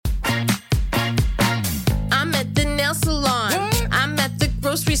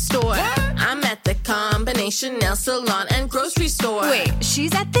combination nail salon and grocery store. Wait,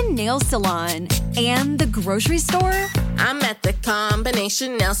 she's at the nail salon and the grocery store? I'm at the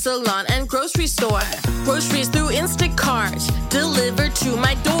combination nail salon and grocery store. Groceries through Instacart, delivered to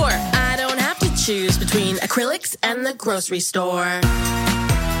my door. I don't have to choose between acrylics and the grocery store.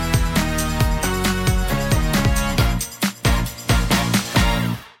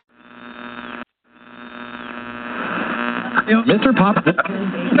 Mr. Pop. The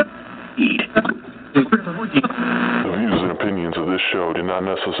views and opinions of this show do not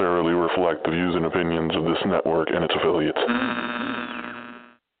necessarily reflect the views and opinions of this network and its affiliates.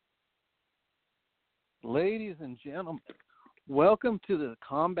 Ladies and gentlemen, welcome to the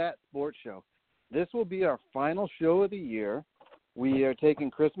Combat Sports Show. This will be our final show of the year. We are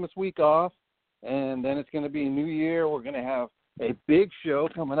taking Christmas week off, and then it's going to be New Year. We're going to have a big show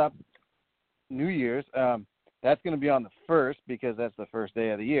coming up, New Year's. That's going to be on the 1st because that's the first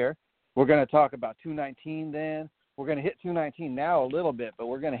day of the year. We're going to talk about 219 then. We're going to hit 219 now a little bit, but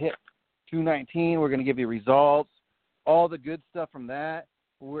we're going to hit 219. We're going to give you results, all the good stuff from that.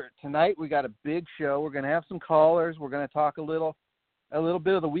 Tonight we got a big show. We're going to have some callers. We're going to talk a little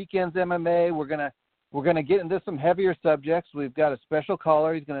bit of the weekend's MMA. We're going to get into some heavier subjects. We've got a special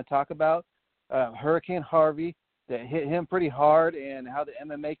caller. He's going to talk about Hurricane Harvey that hit him pretty hard and how the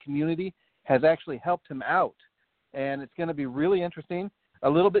MMA community has actually helped him out. And it's going to be really interesting, a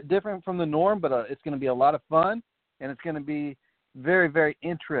little bit different from the norm, but it's going to be a lot of fun, and it's going to be very, very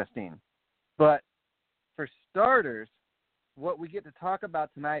interesting. But for starters, what we get to talk about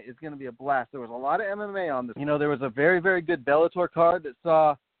tonight is going to be a blast. There was a lot of MMA on this. You know, there was a very, very good Bellator card that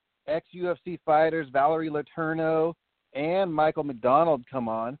saw ex-UFC fighters Valerie Letourneau and Michael McDonald come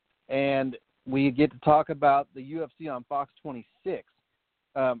on, and we get to talk about the UFC on Fox 26.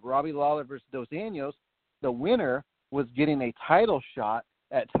 Robbie Lawler versus Dos Anjos. The winner was getting a title shot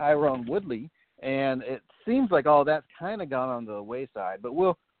at Tyrone Woodley, and it seems like all that's kind of gone on the wayside, but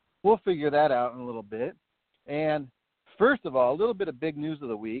we'll figure that out in a little bit. And first of all, a little bit of big news of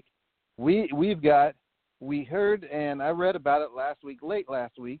the week. We heard, and I read about it late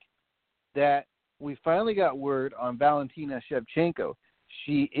last week, that we finally got word on Valentina Shevchenko.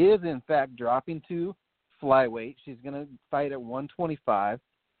 She is, in fact, dropping to flyweight. She's going to fight at 125.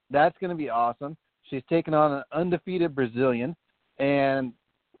 That's going to be awesome. She's taking on an undefeated Brazilian. And,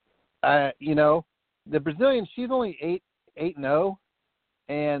 the Brazilian, she's only 8-0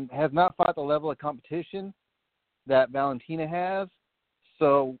 and has not fought the level of competition that Valentina has.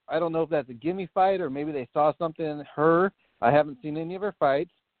 So I don't know if that's a gimme fight or maybe they saw something in her. I haven't seen any of her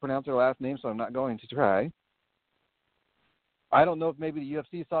fights. Pronounce her last name, so I'm not going to try. I don't know if maybe the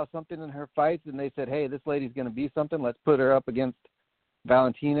UFC saw something in her fights and they said, hey, this lady's going to be something. Let's put her up against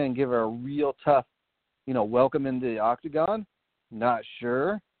Valentina and give her a real tough, welcome into the octagon. Not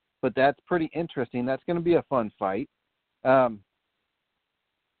sure, but that's pretty interesting. That's going to be a fun fight.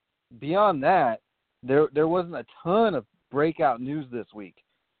 Beyond that, there wasn't a ton of breakout news this week.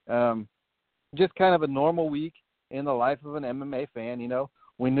 Just kind of a normal week in the life of an MMA fan.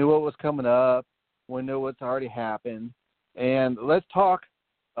 We knew what was coming up. We knew what's already happened. And let's talk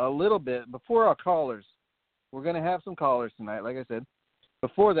a little bit before our callers. We're going to have some callers tonight, like I said.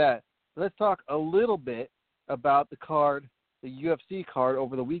 Before that, let's talk a little bit about the card, the UFC card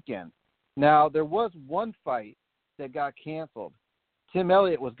over the weekend. Now, there was one fight that got canceled. Tim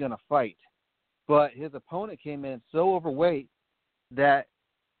Elliott was going to fight, but his opponent came in so overweight that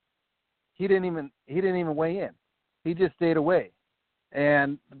he didn't even weigh in. He just stayed away.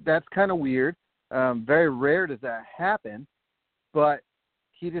 And that's kind of weird. Very rare does that happen, but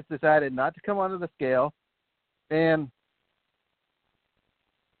he just decided not to come onto the scale, and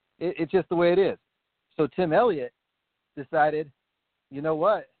it's just the way it is. So Tim Elliott decided, you know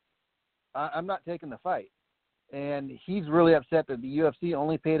what, I'm not taking the fight. And he's really upset that the UFC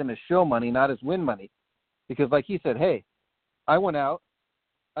only paid him his show money, not his win money. Because like he said, hey, I went out,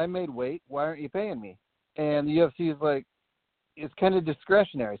 I made weight, why aren't you paying me? And the UFC is like, it's kind of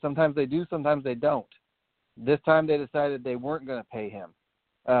discretionary. Sometimes they do, sometimes they don't. This time they decided they weren't going to pay him.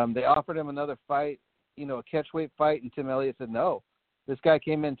 They offered him another fight, a catchweight fight, and Tim Elliott said, no, this guy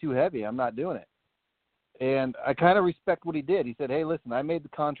came in too heavy. I'm not doing it. And I kind of respect what he did. He said, hey, listen, I made the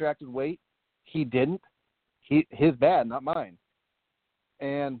contracted weight. He didn't. His bad, not mine.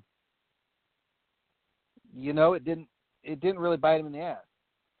 And, it didn't really bite him in the ass.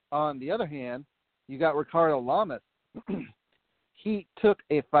 On the other hand, you got Ricardo Lamas. He took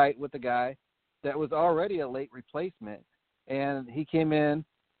a fight with a guy that was already a late replacement, and he came in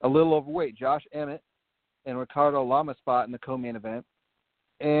a little overweight. Josh Emmett and Ricardo Lamas fought in the co-main event,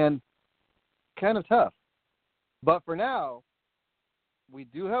 and kind of tough. But for now, we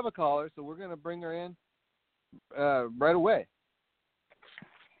do have a caller, so we're going to bring her in right away.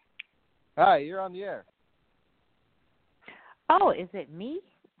 Hi, you're on the air. Oh, is it me?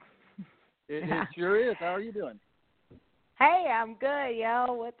 It sure is. How are you doing? Hey, I'm good,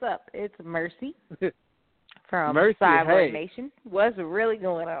 yo. What's up? It's Mercy from Mercy, Cyber hey. Nation. What's really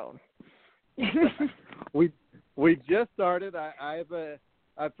going on? We just started.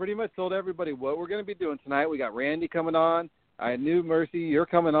 I've pretty much told everybody what we're going to be doing tonight. We got Randy coming on. I knew, Mercy, you're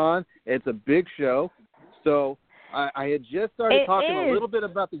coming on. It's a big show. So I had just started talking a little bit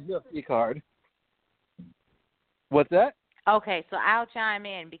about the UFC card. What's that? Okay, so I'll chime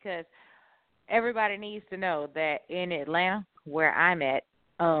in because everybody needs to know that in Atlanta, where I'm at,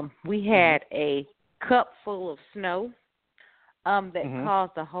 we had a cup full of snow that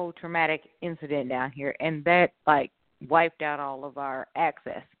caused a whole traumatic incident down here, and that, like, wiped out all of our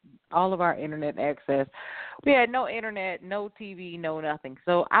access, all of our internet access. We had no internet, no TV, no nothing.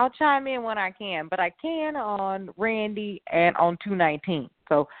 So I'll chime in when I can, but I can on Randy and on 219.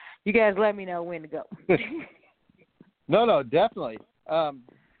 So you guys let me know when to go. No, definitely.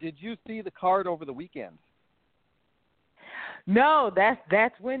 Did you see the card over the weekend? No,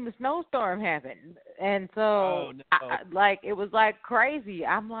 that's when the snowstorm happened, and so it was like crazy.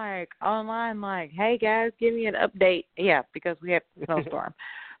 I'm like online, like, hey guys, give me an update. Yeah, because we had a snowstorm.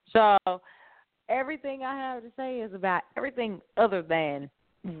 So everything I have to say is about everything other than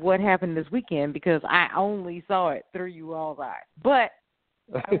what happened this weekend because I only saw it through you all's eyes. But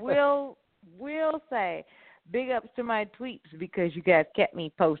I will say big ups to my tweets because you guys kept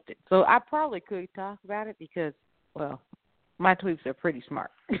me posted. So I probably could talk about it because, well, my tweets are pretty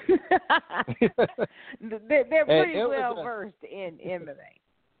smart. They're pretty well versed in MMA.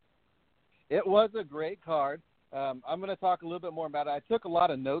 It was a great card. I'm going to talk a little bit more about it. I took a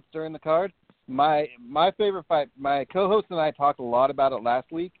lot of notes during the card. My favorite fight, my co-host and I talked a lot about it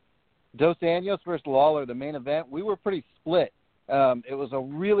last week. Dos Anjos versus Lawler, the main event, we were pretty split. It was a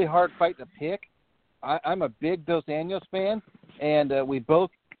really hard fight to pick. I'm a big Dos Anjos fan, and we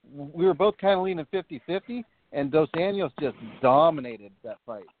were both kind of leaning 50-50. And Dos Anjos just dominated that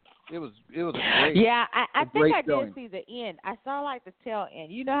fight. It was a great. Yeah, I think I showing. did see the end. I saw like the tail end.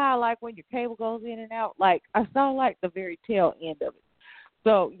 You know how like when your cable goes in and out. Like I saw like the very tail end of it.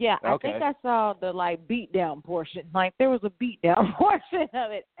 So yeah, I think I saw the like beat down portion. Like there was a beat down portion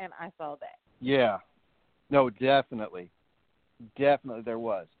of it, and I saw that. Yeah, no, definitely there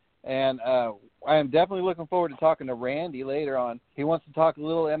was. And I am definitely looking forward to talking to Randy later on. He wants to talk a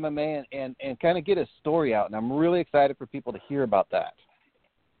little MMA and kind of get his story out, and I'm really excited for people to hear about that.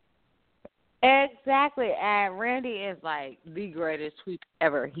 Exactly, and Randy is like the greatest tweet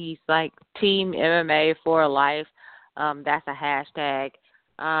ever. He's like Team MMA for life. That's a hashtag,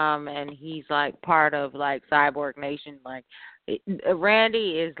 and he's like part of like Cyborg Nation. Like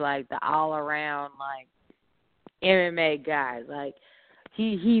Randy is like the all around like MMA guy. Like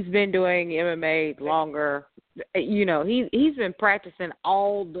he's been doing MMA longer. You know, he's been practicing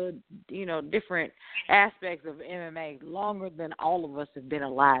all the, you know, different aspects of MMA longer than all of us have been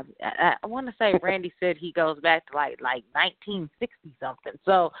alive. I want to say Randy said he goes back to like 1960 something.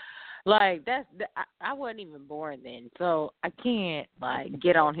 So, like I wasn't even born then, so I can't like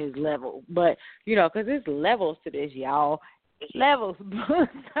get on his level. But you know, because there's levels to this, y'all. Levels.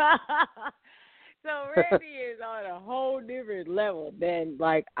 So Randy is on a whole different level than,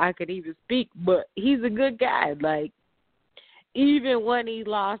 like, I could even speak. But he's a good guy. Like, even when he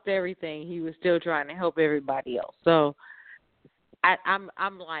lost everything, he was still trying to help everybody else. So I'm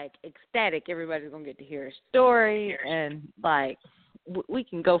like, ecstatic. Everybody's going to get to hear his story. And, like, we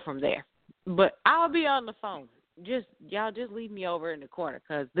can go from there. But I'll be on the phone. Y'all just leave me over in the corner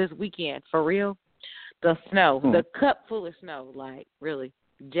because this weekend, for real, the snow, the cup full of snow, like, really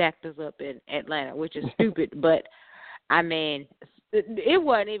jacked us up in Atlanta, which is stupid, but I mean, it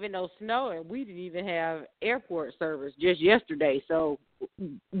wasn't even no snow, and we didn't even have airport service just yesterday. So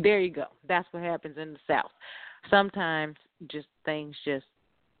there you go. That's what happens in the South. Sometimes things just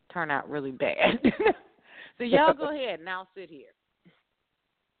turn out really bad. So y'all go ahead, and I'll sit here.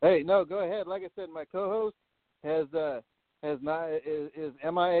 Hey, no, go ahead. Like I said, my co-host is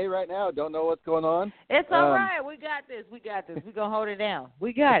MIA right now. Don't know what's going on. It's all right. We got this. We're going to hold it down.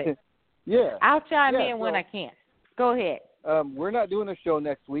 We got it. Yeah. I'll chime in when I can. Go ahead. We're not doing a show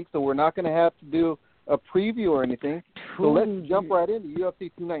next week, so we're not going to have to do a preview or anything. So let's jump right into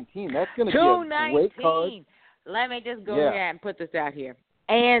UFC 219. That's going to be a great card. Let me just go ahead and put this out here.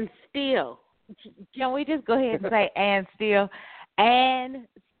 And still. Can we just go ahead and say and still? And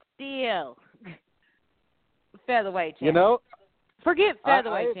still. Featherweight champ. You know, Forget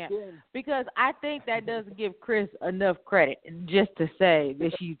featherweight champ, because I think that doesn't give Chris enough credit just to say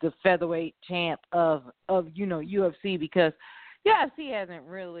that she's the featherweight champ of UFC, because UFC hasn't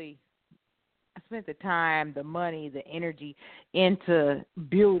really spent the time, the money, the energy into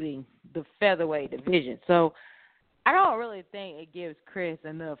building the featherweight division. So I don't really think it gives Chris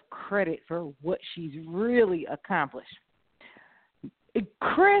enough credit for what she's really accomplished.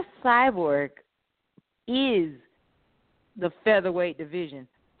 Chris Cyborg is the featherweight division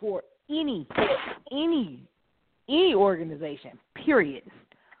for any organization, period.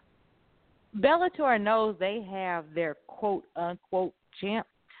 Bellator knows they have their quote-unquote champ,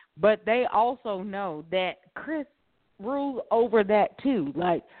 but they also know that Chris rules over that too.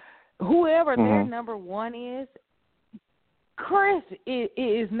 Like, whoever their number one is, Chris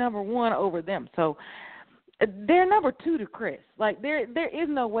is number one over them. So they're number two to Chris. Like, there is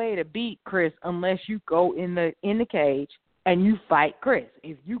no way to beat Chris unless you go in the cage and you fight Chris.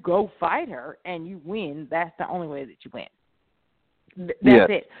 If you go fight her and you win, that's the only way that you win. That's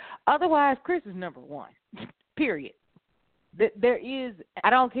it. Otherwise, Chris is number one, period. There is, I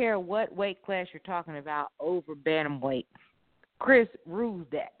don't care what weight class you're talking about over bantamweight, Chris rules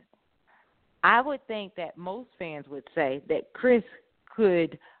that. I would think that most fans would say that Chris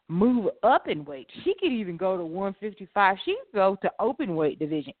could move up in weight. She could even go to 155. She could go to open weight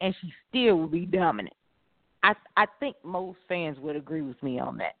division, and she still would be dominant. I think most fans would agree with me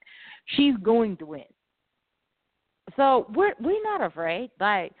on that. She's going to win. So we're not afraid.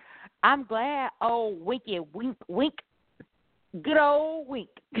 Like, I'm glad Winky Wink, good old Wink,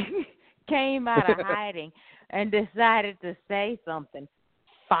 came out of hiding and decided to say something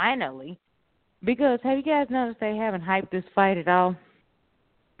finally. Because have you guys noticed they haven't hyped this fight at all?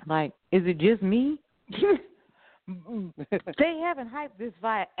 Like, is it just me? They haven't hyped this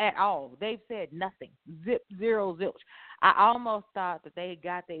fight at all. They've said nothing. Zero zilch. I almost thought that they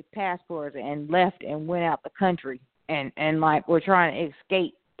got their passports and left and went out the country and like, were trying to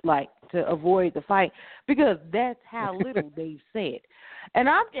escape, like, to avoid the fight, because that's how little they've said. And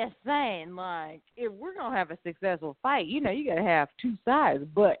I'm just saying, like, if we're going to have a successful fight, you got to have two sides.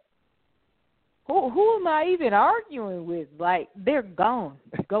 But who am I even arguing with? Like, they're gone.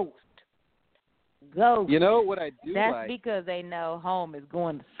 Ghost. You know what I do That's like? because they know home is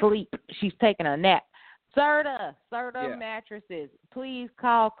going to sleep. She's taking a nap. Serta Mattresses, please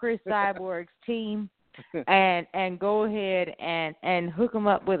call Chris Cyborg's team and go ahead and hook them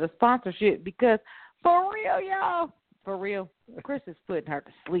up with a sponsorship, because for real, y'all, for real, Chris is putting her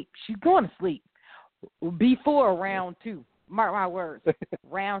to sleep. She's going to sleep before round two. Mark my words,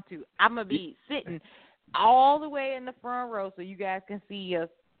 round two. I'm going to be sitting all the way in the front row so you guys can see us.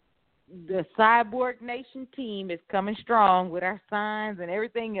 The Cyborg Nation team is coming strong with our signs and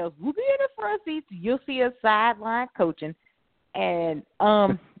everything else. We'll be in the front seats. You'll see us sideline coaching. And,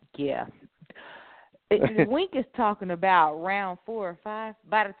 yeah. Wink is talking about round 4 or 5.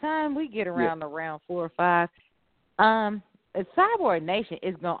 By the time we get around to round 4 or 5, the Cyborg Nation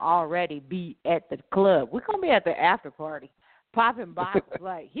is going to already be at the club. We're going to be at the after party, popping bottles.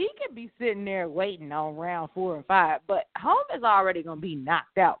 Like, he could be sitting there waiting on round 4 and 5, but home is already going to be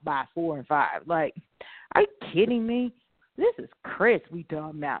knocked out by 4 and 5. Like, are you kidding me? This is Chris we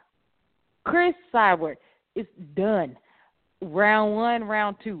talking about. Chris Cyborg is done. Round 1,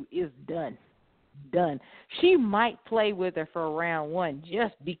 round 2 is done. Done. She might play with her for round 1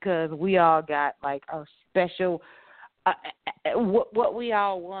 just because we all got, like, our special what we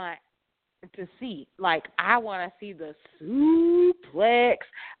all want to see. Like, I want to see the suplex.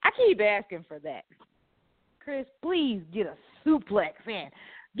 I keep asking for that. Chris, please get a suplex in.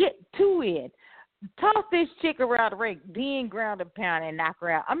 Get 2 in. Toss this chick around the ring, then ground and pound and knock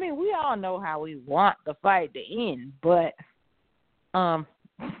her out. I mean, we all know how we want the fight to end, but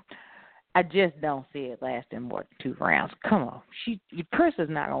I just don't see it lasting more than 2 rounds. Come on. Chris is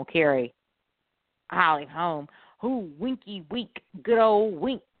not going to carry Holly home, who Winky Wink, good old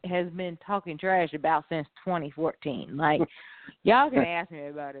Wink, has been talking trash about since 2014. Like, y'all can ask me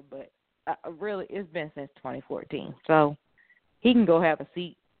about it, but really, it's been since 2014. So he can go have a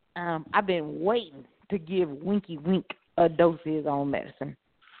seat. I've been waiting to give Winky Wink a dose of his own medicine.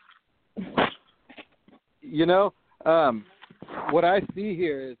 You know, what I see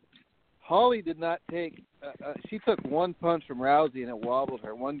here is Holly did not take she took 1 punch from Rousey and it wobbled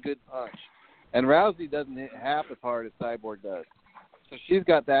her, 1 good punch. And Rousey doesn't hit half as hard as Cyborg does. So she's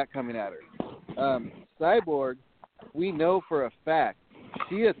got that coming at her. Cyborg, we know for a fact,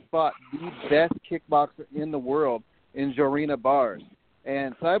 she has fought the best kickboxer in the world in Jorina Bars.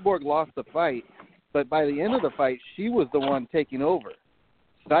 And Cyborg lost the fight, but by the end of the fight, she was the one taking over.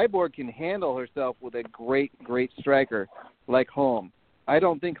 Cyborg can handle herself with a great, great striker. like Holm. I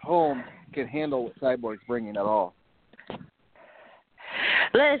don't think Holm can handle what Cyborg's bringing at all.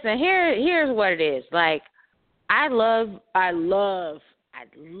 Listen, here's what it is. Like, I love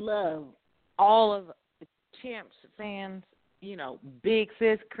all of the Champs fans, you know, Big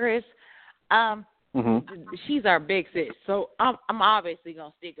Sis Chris. She's our big sis, so I'm obviously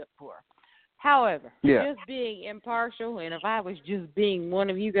going to stick up for her. However, just being impartial, and if I was just being one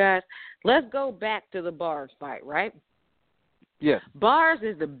of you guys, let's go back to the Bars fight, right? Yes. Bars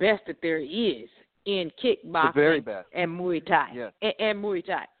is the best that there is in kickboxing, the very best. And Muay Thai. Yes. And Muay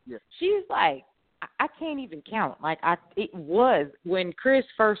Thai. Yes. She's like, I can't even count. Like, it was when Chris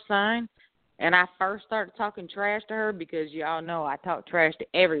first signed, and I first started talking trash to her, because y'all know I talk trash to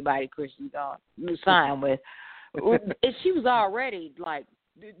everybody Chris is going to sign with. And she was already, like,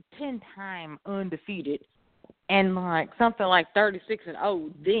 10-time undefeated and, like, something like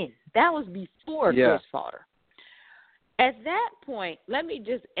 36-0 then. That was before Chris fought her. At that point, let me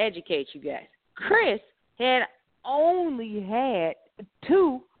just educate you guys. Chris had only had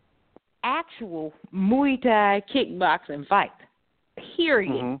 2 actual Muay Thai kickboxing fights.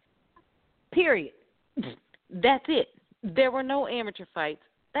 Period. Period. That's it. There were no amateur fights.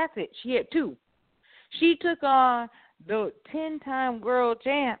 That's it. She had 2. She took on the 10-time world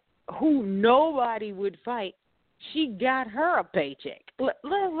champ who nobody would fight. She got her a paycheck.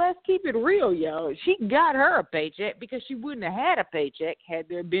 Let's keep it real, y'all. She got her a paycheck because she wouldn't have had a paycheck had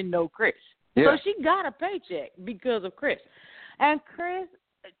there been no Chris. So she got a paycheck because of Chris. And Chris,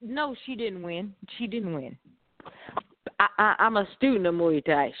 no, she didn't win. She didn't win. I'm a student of Muay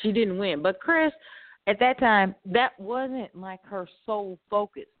Thai. She didn't win. But Chris, at that time, that wasn't like her sole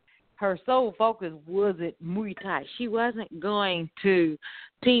focus. Her sole focus wasn't Muay Thai. She wasn't going to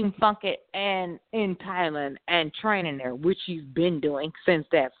Team Funkit and in Thailand and training there, which she's been doing since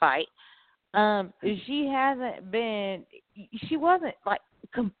that fight. She wasn't like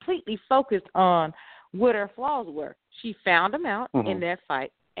completely focused on what her flaws were. She found them out in that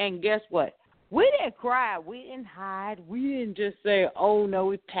fight. And guess what? We didn't cry. We didn't hide. We didn't just say, oh, no,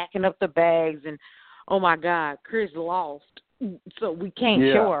 we're packing up the bags and, oh, my God, Chris lost, so we can't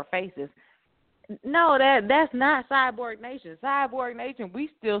show our faces. No, that's not Cyborg Nation. Cyborg Nation, we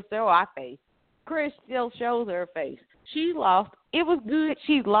still show our face. Chris still shows her face. She lost. It was good.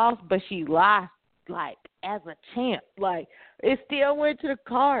 She lost, but she lost, like, as a champ. Like, it still went to the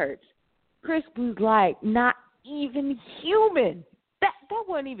cards. Chris was, like, not even human. That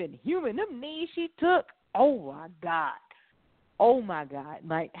wasn't even human. Them knees she took, oh, my God. Oh, my God.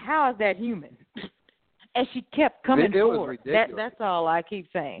 Like, how is that human? And she kept coming forward. That's all I keep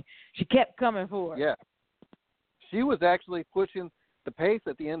saying. She kept coming forward. Yeah. She was actually pushing the pace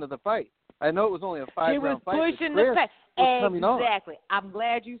at the end of the fight. I know it was only a 5-round fight. She was pushing the pace. Exactly. On. I'm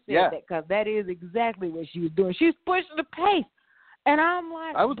glad you said that, because that is exactly what she was doing. She was pushing the pace. And I'm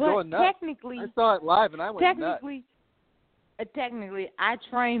like, I was going nuts. Technically, I saw it live and I went nuts. Technically, I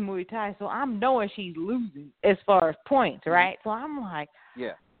train Muay Thai, so I'm knowing she's losing as far as points, right? So I'm like,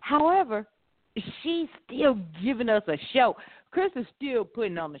 However, she's still giving us a show. Chris is still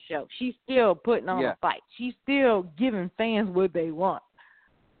putting on the show. She's still putting on a fight. She's still giving fans what they want.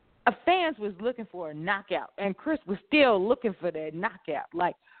 Fans was looking for a knockout, and Chris was still looking for that knockout,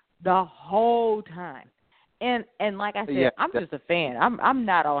 like, the whole time. And like I said, I'm just a fan. I'm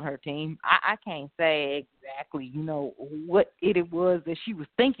not on her team. I can't say exactly, what it was that she was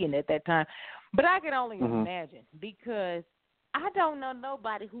thinking at that time. But I can only imagine, because I don't know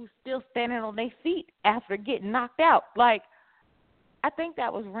nobody who's still standing on their feet after getting knocked out. Like, I think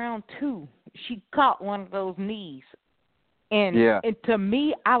that was round 2. She caught one of those knees. And to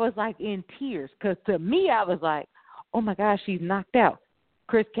me, I was like in tears, because to me, I was like, oh, my gosh, she's knocked out.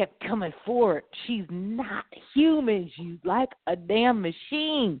 Chris kept coming forward. She's not human. She's like a damn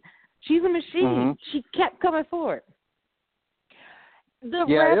machine. She's a machine. She kept coming forward. The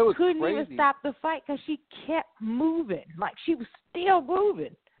ref couldn't even stop the fight because she kept moving. Like, she was still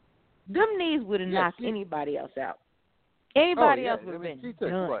moving. Them knees would have knocked anybody else out. Anybody else would have been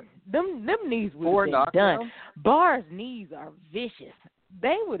done. What? Them knees would have been done. Bar's knees are vicious.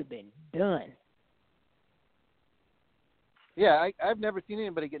 They would have been done. Yeah, I've never seen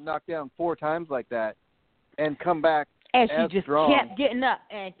anybody get knocked down 4 times like that and come back and she just strong. Kept getting up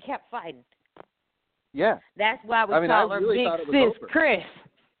and kept fighting. Yeah. That's why we call her Big Sis Chris.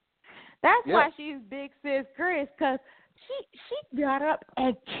 That's why she's Big Sis Chris, because she got up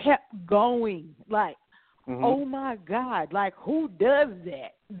and kept going. Like, oh, my God. Like, who does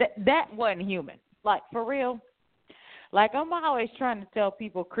that? That wasn't human. Like, for real. Like, I'm always trying to tell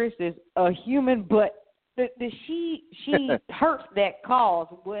people Chris is a human, but she hurts that cause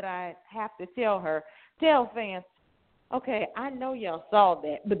what I have to tell fans. Okay, I know y'all saw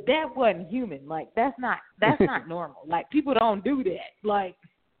that, but that wasn't human. Like, that's not normal. Like, people don't do that. Like,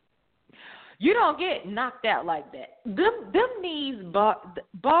 you don't get knocked out like that. Them knees,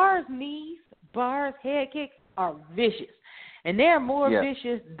 bars, head kicks are vicious. And they're more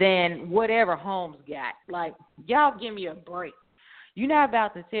vicious than whatever Holmes got. Like, y'all give me a break. You're not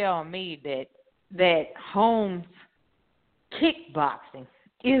about to tell me that Holmes kickboxing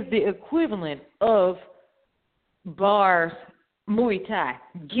is the equivalent of bars, Muay Thai.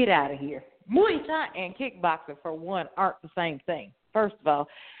 Get out of here. Muay Thai and kickboxing, for one, aren't the same thing. First of all,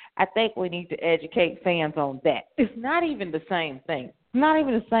 I think we need to educate fans on that. It's not even the same thing. It's not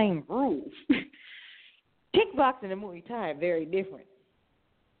even the same rules. Kickboxing and Muay Thai are very different.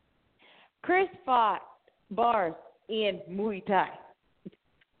 Chris fought bars in Muay Thai.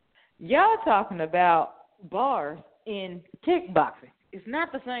 Y'all talking about bars in kickboxing. It's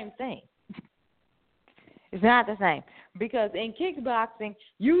not the same thing. It's not the same. Because in kickboxing,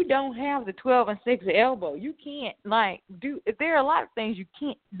 you don't have the 12 and 6 elbow. You can't, there are a lot of things you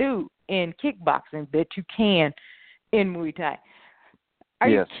can't do in kickboxing that you can in Muay Thai. Are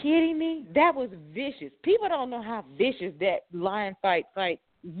you kidding me? That was vicious. People don't know how vicious that lion fight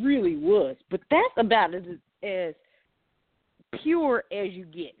really was. But that's about as pure as you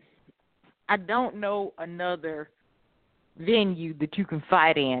get. I don't know another venue that you can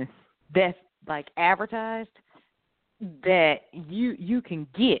fight in that's advertised that you can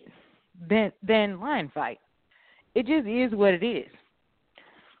get than lion fight. It just is what it is.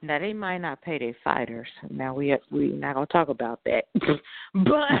 Now, they might not pay their fighters. Now, we're not going to talk about that.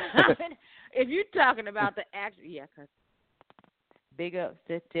 But if you're talking about the actual, cause big up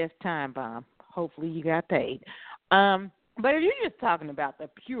Jeff Time Bomb. Hopefully you got paid. But if you're just talking about the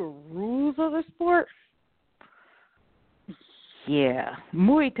pure rules of the sport,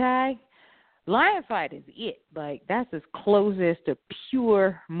 Muay Thai, lion fight is it. That's as closest to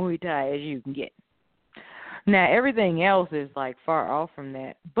pure Muay Thai as you can get. Now, everything else is, far off from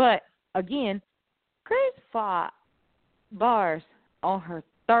that. But, again, Chris fought bars on her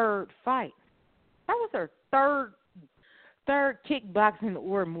third fight. That was her third kickboxing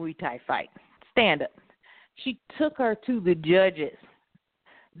or Muay Thai fight. Stand up. She took her to the judges.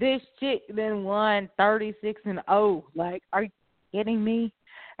 This chick then won 36-0. Are you kidding me?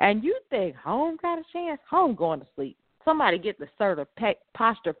 And you think Home got a chance? Home going to sleep. Somebody get the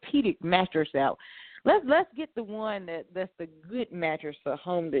Posturepedic mattress out. Let's get the one that's the good mattress for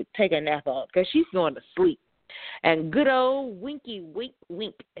Home to take a nap on, because she's going to sleep. And good old Winky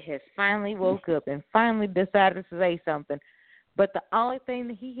Wink has finally woke up and finally decided to say something. But the only thing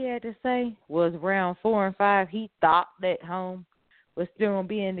that he had to say was round 4 and 5. He thought that Home was still going to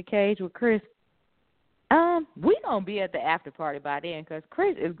be in the cage with Chris. We going to be at the after party by then, because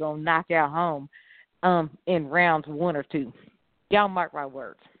Chris is going to knock out Home in rounds 1 or 2. Y'all mark my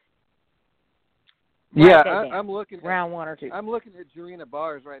words. I'm looking at round 1 or 2. I'm looking at Jarena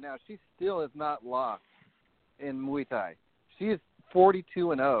Bars right now. She still is not locked in Muay Thai. She is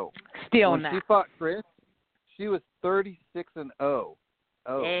 42-0. Still when not. She fought Chris, she was 36-0.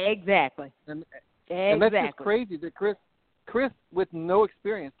 Exactly. And that's just crazy that Chris with no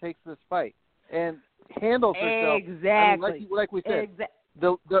experience takes this fight and handles herself. Exactly. I mean, like we said,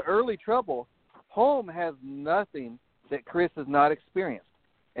 the early trouble. Home has nothing that Chris has not experienced.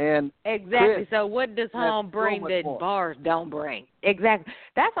 And exactly. So what does Home bring that bars don't bring? Exactly.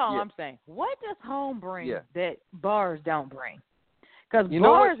 That's all I'm saying. What does Home bring that bars don't bring? Because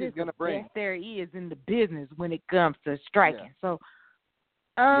bars is the best there is in the business when it comes to striking. So,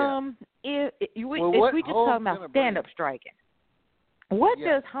 if we just talking about stand-up striking, what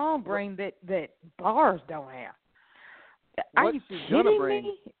does Home bring that bars don't have? Are you kidding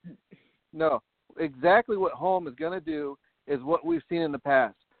me? No. Exactly what Home is going to do is what we've seen in the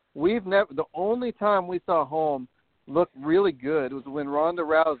past. The only time we saw Home look really good was when Ronda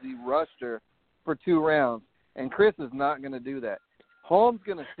Rousey rushed her for 2 rounds, and Chris is not going to do that. Holmes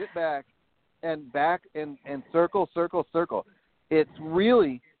going to sit back and circle. It's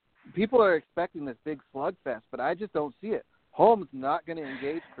really, people are expecting this big slugfest, but I just don't see it. Holmes not going to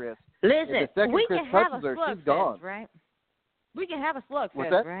engage Chris. Listen, we Chris can have a slugfest, right? We can have a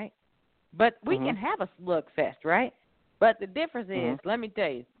slugfest, right? But we can have a slugfest, right? But the difference is, let me tell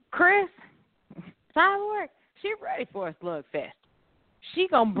you, Chris, Cyborg, she ready for a slugfest. She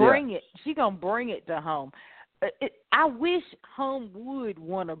gonna bring it. She gonna bring it to Home. I wish Home would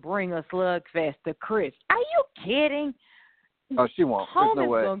want to bring a slugfest to Chris. Are you kidding? Oh, she won't. Home There's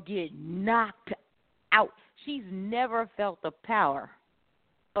no way. is gonna get knocked out. She's never felt the power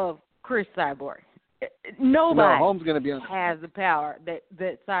of Chris Cyborg. Nobody Holmes gonna be has the power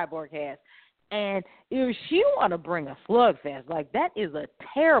that Cyborg has. And if she want to bring a slugfest, like, that is a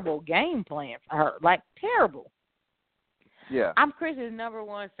terrible game plan for her. Like, terrible. Yeah. I'm Chris's number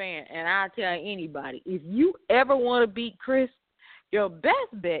one fan, and I'll tell anybody, if you ever want to beat Chris, your best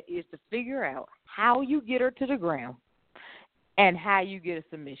bet is to figure out how you get her to the ground and how you get a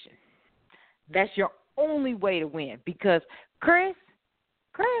submission. That's your only way to win, because Chris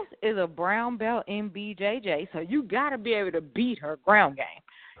is a brown belt in BJJ, so you got to be able to beat her ground game.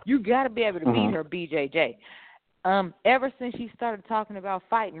 You got to be able to beat her BJJ. Ever since she started talking about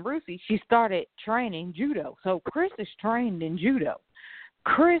fighting Brucey, she started training judo. So Chris is trained in judo.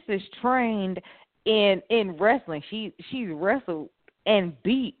 Chris is trained in wrestling. She's wrestled and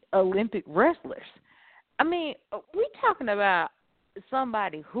beat Olympic wrestlers. I mean, we're talking about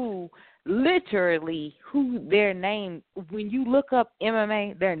somebody who literally, who their name, when you look up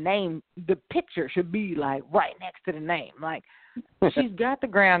MMA, their name, the picture should be like right next to the name. Like, she's got the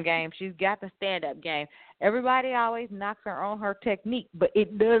ground game. She's got the stand-up game. Everybody always knocks her on her technique, but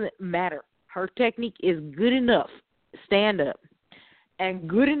it doesn't matter. Her technique is good enough, stand up, and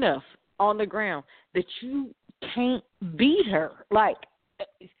good enough on the ground that you can't beat her. Like,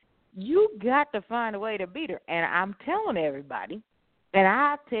 you got to find a way to beat her. And I'm telling everybody, and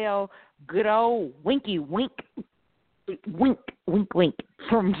I tell good old Winky Wink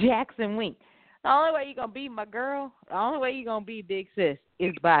from Jackson Wink, the only way you're going to beat my girl, the only way you're going to beat Big Sis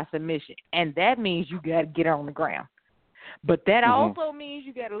is by submission. And that means you got to get her on the ground. But that also means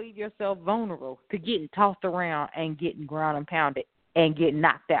you got to leave yourself vulnerable to getting tossed around and getting ground and pounded and getting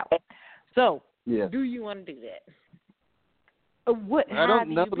knocked out. So, do you want to do that? I don't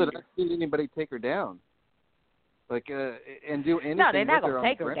know that I've seen anybody take her down. Like, and do anything. No, they're not going to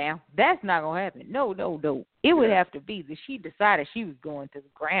take her down. That's not going to happen. No. It would have to be that she decided she was going to the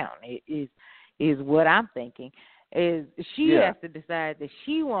ground. It is what I'm thinking. Is she has to decide that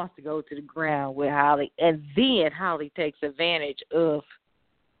she wants to go to the ground with Holly, and then Holly takes advantage of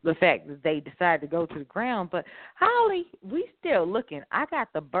the fact that they decide to go to the ground. But Holly, we still looking. I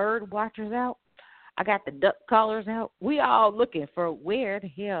got the bird watchers out. I got the duck callers out. We all looking for where the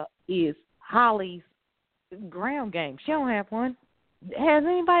hell is Holly's ground game. She don't have one. Has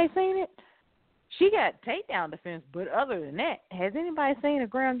anybody seen it? She got takedown defense, but other than that, has anybody seen a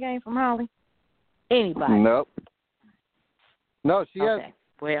ground game from Holly? Anybody? Nope. No, she has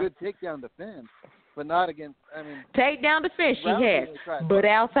well, good takedown defense, but not against, takedown defense she has, but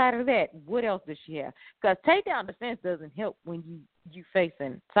outside of that, what else does she have? Because takedown defense doesn't help when you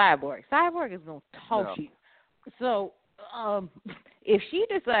facing Cyborg. Cyborg is going to toss you. So if she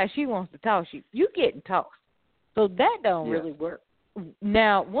decides she wants to toss you, you getting tossed. So that don't really work.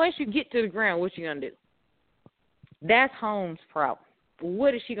 Now, once you get to the ground, what you going to do? That's Holmes' problem.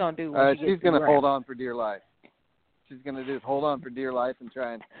 What is she going to do when she gets to the ground? She's going to hold on for dear life. She's going to do is hold on for dear life and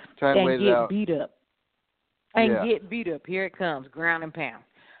try and wait it out. And get beat up. And get beat up. Here it comes, ground and pound.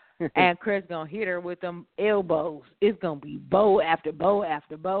 And Chris going to hit her with them elbows. It's going to be bow after bow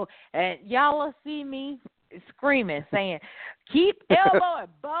after bow. And y'all will see me screaming, saying, keep elbowing,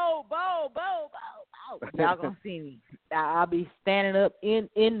 bow, bow, bow, bow, bow. Y'all going to see me. I'll be standing up in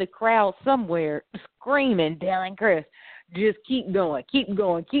the crowd somewhere screaming, telling Chris, just keep going,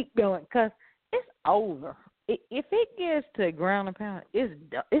 because it's over. If it gets to ground and pound,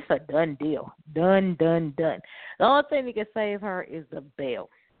 it's a done deal. Done. The only thing that can save her is the belt.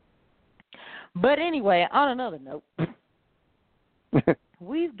 But anyway, on another note,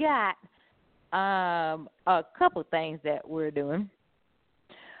 we've got a couple things that we're doing.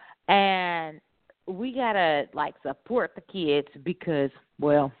 And we got to, support the kids because,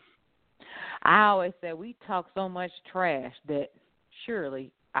 well, I always say we talk so much trash that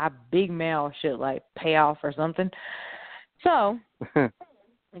surely our big mouth should, pay off or something. So,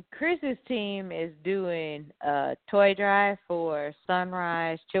 Chris's team is doing a toy drive for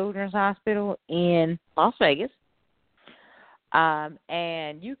Sunrise Children's Hospital in Las Vegas.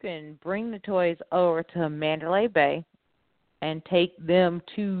 And you can bring the toys over to Mandalay Bay and take them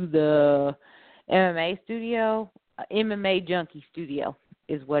to the MMA studio. MMA Junkie Studio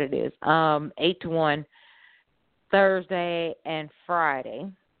is what it is. 8 to 1 Thursday and Friday.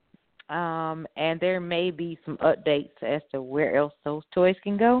 And there may be some updates as to where else those toys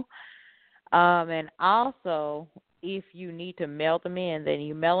can go. And also, if you need to mail them in, then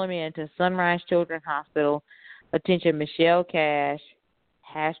you mail them in to Sunrise Children's Hospital. Attention, Michelle Cash,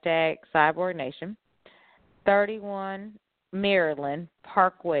 hashtag Cyborg Nation, 31 Maryland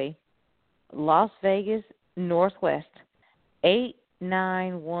Parkway, Las Vegas, Northwest,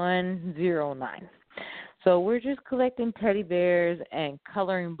 89109. So we're just collecting teddy bears and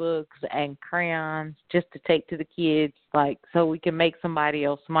coloring books and crayons just to take to the kids, like, so we can make somebody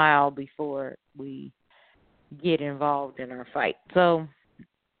else smile before we get involved in our fight. So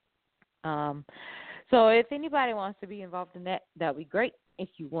if anybody wants to be involved in that, that'd be great. If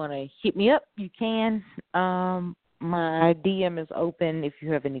you want to hit me up, you can. My DM is open if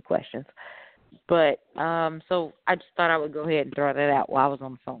you have any questions. But so I just thought I would go ahead and throw that out while I was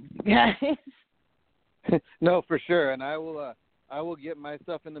on the phone with you guys. No, for sure, and I will get my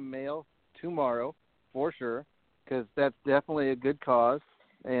stuff in the mail tomorrow for sure, because that's definitely a good cause,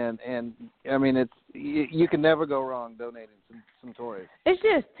 and I mean, it's you can never go wrong donating some toys. It's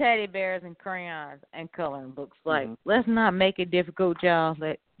just teddy bears and crayons and coloring books. Like, let's not make it difficult, y'all.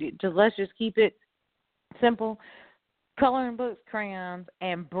 Let's just keep it simple. Coloring books, crayons,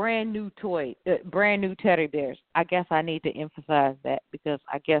 and brand new teddy bears. I guess I need to emphasize that, because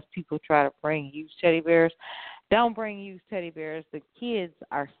I guess people try to bring used teddy bears. Don't bring used teddy bears. The kids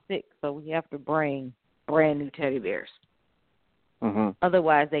are sick, so we have to bring brand new teddy bears. Mm-hmm.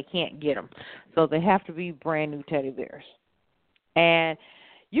 Otherwise, they can't get them. So they have to be brand new teddy bears. And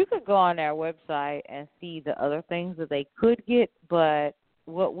you could go on their website and see the other things that they could get, but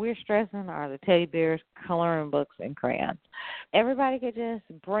what we're stressing are the teddy bears, coloring books, and crayons. Everybody could just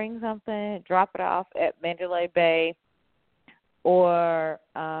bring something, drop it off at Mandalay Bay, or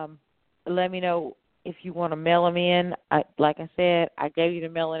let me know if you want to mail them in. Like I said, I gave you the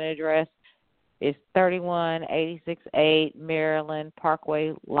mailing address. It's 31868 Maryland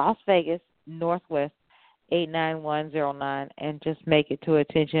Parkway, Las Vegas, Northwest, 89109, and just make it to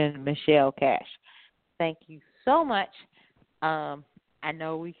attention Michelle Cash. Thank you so much. I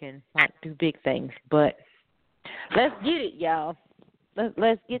know we can do big things, but let's get it, y'all.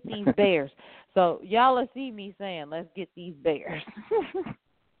 Let's get these bears. So y'all will see me saying, let's get these bears.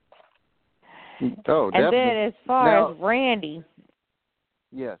 Oh, definitely. And then as far as Randy.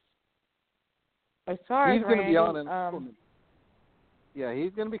 Yes. As far he's as Randy. He's going to be on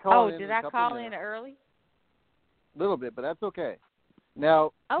he's going to be calling in. Oh, did I call in early? A little bit, but that's okay.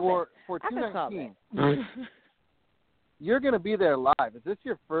 Now, okay. for 219, you're going to be there live. Is this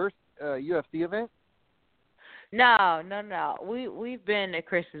your first UFC event? No. We've been at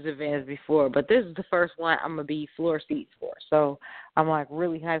Chris's events before, but this is the first one I'm going to be floor seats for. So I'm like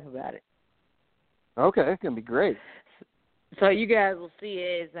really hyped about it. Okay, it's going to be great. So you guys will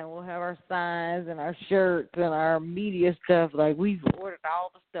see us, and we'll have our signs and our shirts and our media stuff. Like, we've ordered all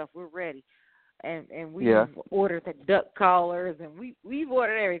the stuff. We're ready. And we've ordered the duck collars, and we've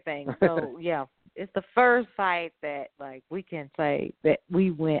ordered everything. So, yeah, it's the first fight that, like, we can say that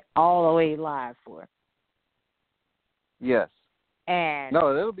we went all the way live for. Yes. And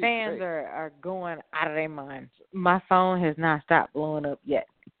that'll be fans great. are going out of their minds. My phone has not stopped blowing up yet.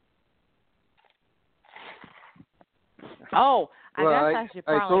 Oh, I guess I should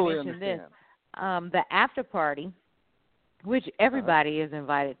probably mention this. The after party, which everybody is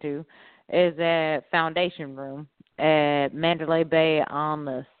invited to, is at Foundation Room at Mandalay Bay on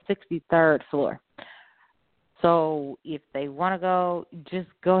the 63rd floor. So if they want to go, just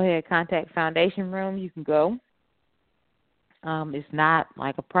go ahead and contact Foundation Room. You can go. It's not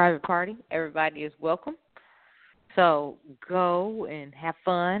like a private party. Everybody is welcome. So go and have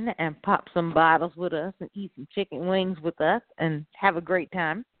fun and pop some bottles with us and eat some chicken wings with us and have a great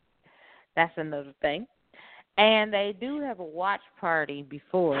time. That's another thing. And they do have a watch party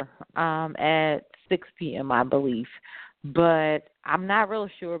before at 6 p.m., I believe. But I'm not really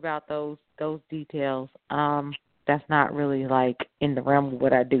sure about those details. That's not really, like, in the realm of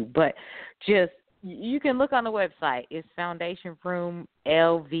what I do. But just, you can look on the website. It's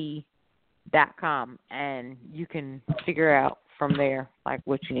foundationroomlv.com, and you can figure out from there, like,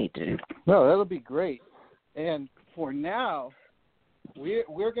 what you need to do. No, that'll be great. And for now,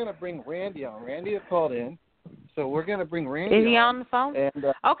 we're going to bring Randy on. Randy has called in, so we're going to bring Randy on. Is he on the phone? And,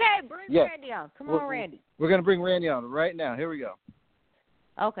 okay, bring Randy on. Come on, Randy. We're going to bring Randy on right now. Here we go.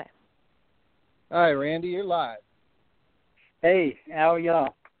 Okay. All right, Randy, you're live. Hey, how are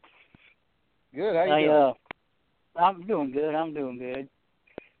y'all? Good. How you doing? I'm doing good.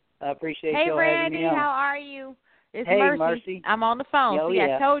 I appreciate y'all Randy, having me on. how are you? It's Hey, Mercy. I'm on the phone. Oh, See,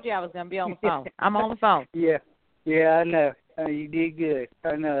 yeah. I told you I was going to be on the phone. I'm on the phone. Yeah, I know. You did good.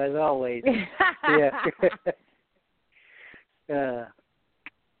 I know, as always. Yeah.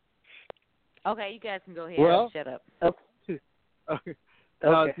 Okay, you guys can go ahead and shut up. Okay.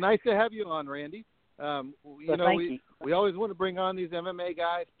 It's nice to have you on, Randy. We always want to bring on these MMA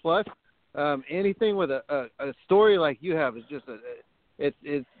guys. Plus, anything with a story like you have is just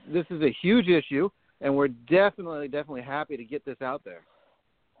this is a huge issue, and we're definitely happy to get this out there.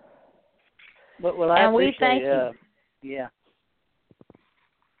 Well, I and we appreciate thank you. Yeah.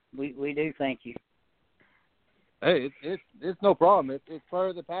 We do thank you. Hey, it's no problem. It's part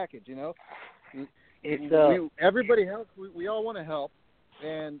of the package, you know. Everybody helps. We all want to help,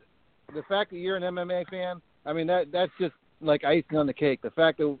 and the fact that you're an MMA fan, I mean that's just like icing on the cake. The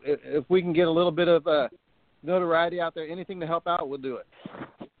fact that if we can get a little bit of notoriety out there, anything to help out, we'll do it.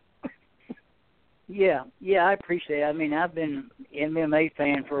 Yeah, I appreciate it. I mean, I've been an MMA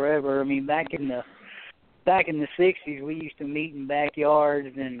fan forever. I mean, back in the 60s, we used to meet in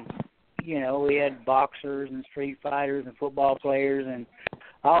backyards, and you know, we had boxers and street fighters and football players, and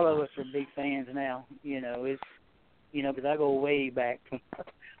all of us are big fans now. You know, it's, you know, because I go way back from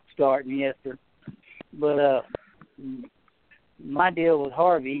starting, yes, sir. But my deal with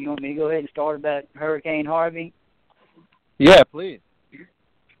Harvey, you want me to go ahead and start about Hurricane Harvey? Yeah, please.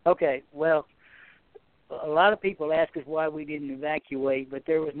 Okay, well, a lot of people ask us why we didn't evacuate, but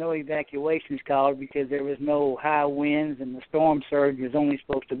there was no evacuations called because there was no high winds, and the storm surge was only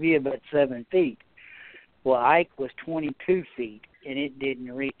supposed to be about 7 feet. Well, Ike was 22 feet, and it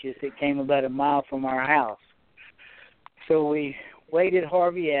didn't reach us. It came about a mile from our house. So we waited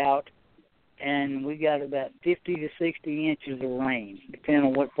Harvey out, and we got about 50 to 60 inches of rain, depending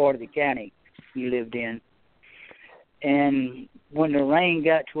on what part of the county you lived in. And when the rain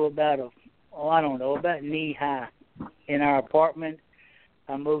got to about about knee high in our apartment,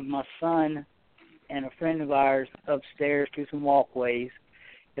 I moved my son and a friend of ours upstairs to some walkways,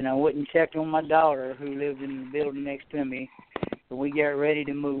 and I went and checked on my daughter who lived in the building next to me, and we got ready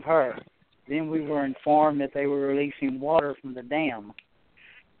to move her. Then we were informed that they were releasing water from the dam.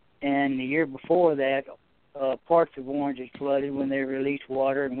 And the year before that, parts of Orange had flooded when they released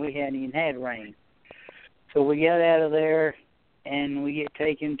water, and we hadn't even had rain. So we got out of there, and we get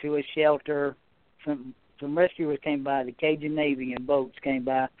taken to a shelter. Some rescuers came by. The Cajun Navy and boats came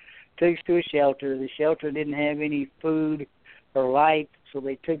by, took us to a shelter. The shelter didn't have any food or light, so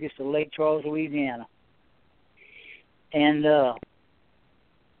they took us to Lake Charles, Louisiana. And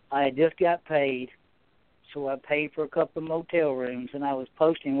I had just got paid, so I paid for a couple of motel rooms, and I was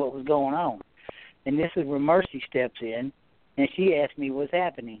posting what was going on. And this is where Mercy steps in, and she asked me what's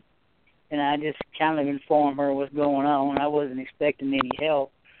happening. And I just kind of informed her what's going on. I wasn't expecting any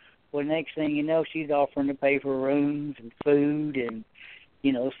help. Well, next thing you know, she's offering to pay for rooms and food and,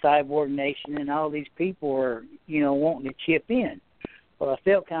 you know, Cyborg Nation and all these people are, you know, wanting to chip in. Well, I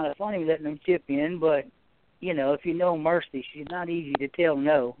felt kind of funny letting them chip in, but, you know, if you know Mercy, she's not easy to tell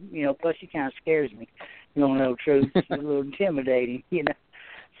no. You know, plus she kind of scares me. You don't know the truth. She's a little intimidating, you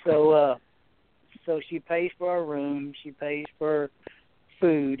know. So she pays for our room. She pays for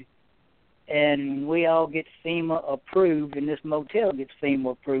food. And we all get FEMA approved, and this motel gets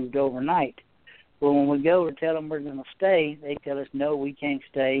FEMA approved overnight. Well, when we go to tell them we're going to stay, they tell us, no, we can't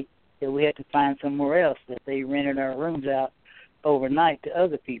stay, that we have to find somewhere else, that they rented our rooms out overnight to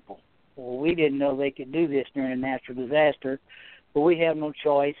other people. Well, we didn't know they could do this during a natural disaster, but we have no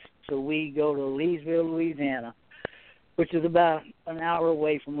choice, so we go to Leesville, Louisiana, which is about an hour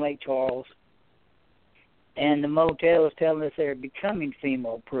away from Lake Charles, and the motel is telling us they're becoming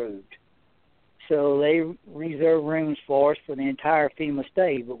FEMA approved. So they reserve rooms for us for the entire FEMA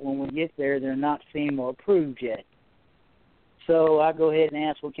stay, but when we get there, they're not FEMA approved yet. So I go ahead and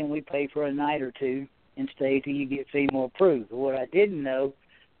ask, well, can we pay for a night or two and stay till you get FEMA approved? What I didn't know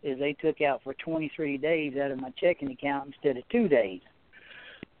is they took out for 23 days out of my checking account instead of 2 days.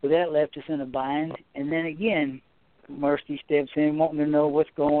 So that left us in a bind. And then again, Mercy steps in wanting to know what's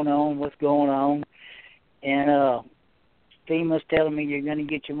going on. And FEMA's telling me you're going to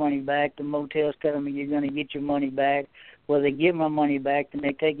get your money back. The motel's telling me you're going to get your money back. Well, they give my money back, and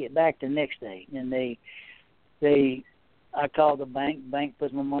they take it back the next day. And I call the bank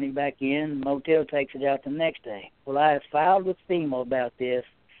puts my money back in, the motel takes it out the next day. Well, I have filed with FEMA about this,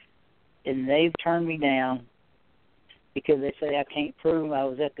 and they've turned me down because they say I can't prove I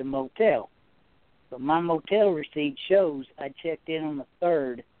was at the motel. But my motel receipt shows I checked in on the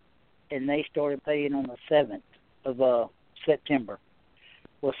 3rd, and they started paying on the 7th of September.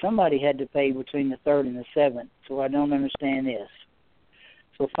 Well, somebody had to pay between the 3rd and the 7th, so I don't understand this.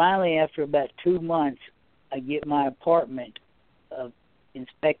 So finally, after about 2 months, I get my apartment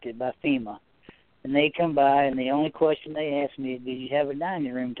inspected by FEMA. And they come by, and the only question they ask me is, did you have a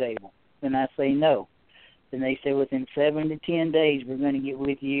dining room table? And I say no. Then they say, within 7 to 10 days, we're going to get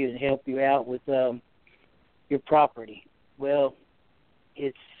with you and help you out with your property. Well,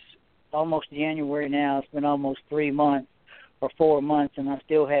 it's almost January now. It's been almost 3 months or 4 months, and I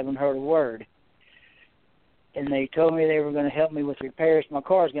still haven't heard a word. And they told me they were going to help me with repairs. My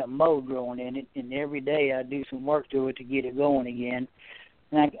car's got mold growing in it, and every day I do some work to it to get it going again.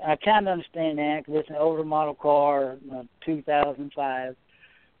 And I kind of understand that because it's an older model car, 2005.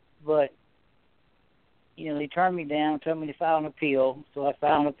 But, they turned me down, told me to file an appeal. So I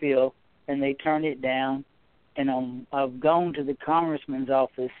filed an appeal, and they turned it down. And I've gone to the congressman's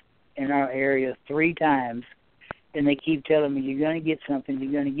office in our area 3 times, and they keep telling me, you're going to get something,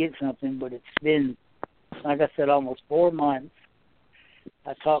 you're going to get something. But it's been, like I said, almost 4 months.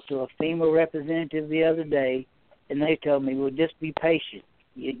 I talked to a FEMA representative the other day, and they told me, well, just be patient.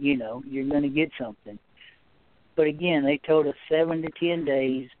 You're going to get something. But again, they told us 7 to 10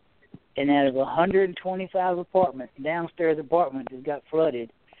 days, and out of 125 apartments, downstairs apartments that got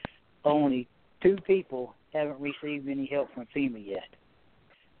flooded, only 2 people haven't received any help from FEMA yet.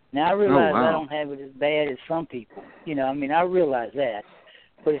 Now, I realize I don't have it as bad as some people. I realize that.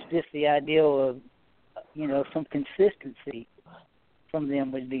 But it's just the idea of, some consistency from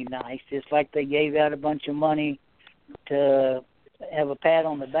them would be nice. Just like they gave out a bunch of money to have a pat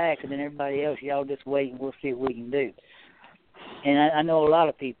on the back, and then everybody else, y'all just wait and we'll see what we can do. And I know a lot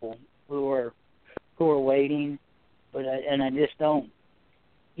of people who are waiting, but I just don't.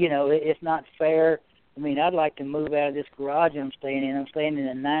 It's not fair. I'd like to move out of this garage I'm staying in. I'm staying in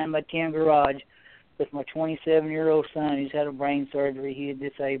a 9x10 garage with my 27-year-old son who's had a brain surgery. He is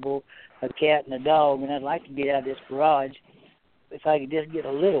disabled, a cat and a dog, and I'd like to get out of this garage if I could just get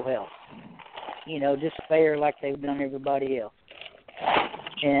a little help. Just fair like they've done everybody else.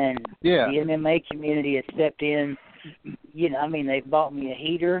 And the MMA community has stepped in. They bought me a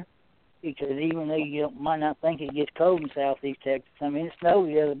heater because even though you might not think it gets cold in Southeast Texas, it snowed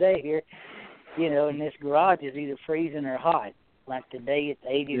the other day here, and this garage is either freezing or hot. Like today it's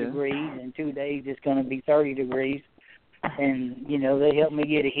 80 degrees, and 2 days it's going to be 30 degrees. And, they helped me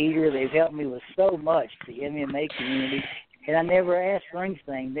get a heater. They've helped me with so much, the MMA community. And I never asked for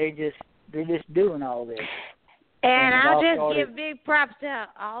anything. They're just doing all this. And I'll just give big props to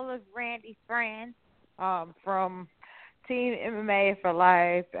all of Randy's friends from Team MMA for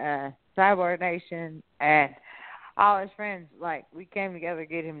Life, Cyborg Nation, and all his friends. Like, we came together to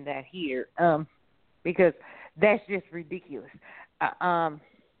get him that heater because that's just ridiculous.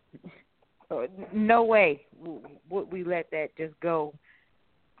 No way would we let that just go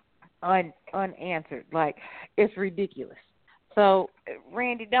unanswered. Like, it's ridiculous. So,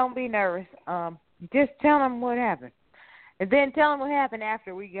 Randy, don't be nervous. Just tell them what happened, and then tell them what happened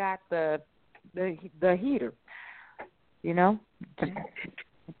after we got the heater. Yeah.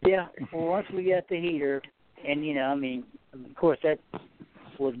 Well, once we got the heater, and of course that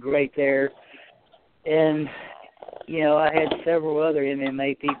was great there, and I had several other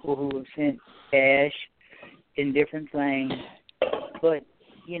MMA people who have sent cash in different things, but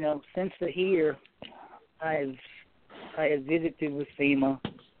since the heater, I have visited with FEMA.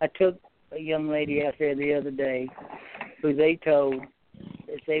 I took a young lady out there the other day who they told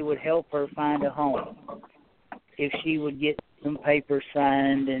that they would help her find a home if she would get some papers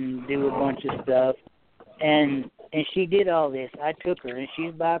signed and do a bunch of stuff. And she did all this. I took her, and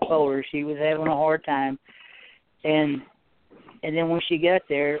she's bipolar. She was having a hard time. And then when she got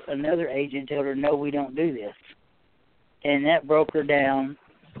there, another agent told her, no, we don't do this. And that broke her down.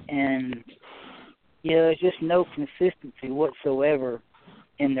 And, there's just no consistency whatsoever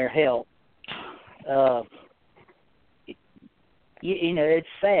in their help. It's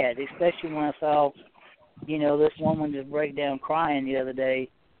sad, especially when I saw, this woman just break down crying the other day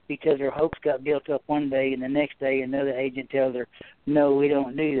because her hopes got built up one day, and the next day another agent tells her, no, we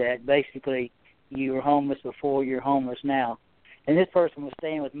don't do that. Basically, you were homeless before, you're homeless now. And this person was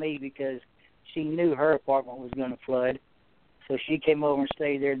staying with me because she knew her apartment was going to flood. So she came over and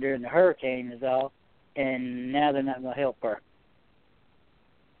stayed there during the hurricane is all, and now they're not going to help her.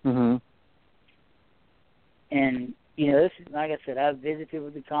 Mm-hmm. And, this is, like I said, I've visited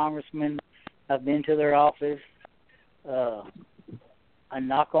with the congressman. I've been to their office. I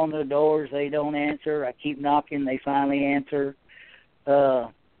knock on their doors. They don't answer. I keep knocking. They finally answer.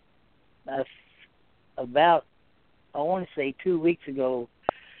 About, I want to say 2 weeks ago,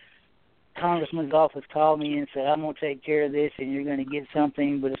 Congressman's office called me and said, I'm going to take care of this and you're going to get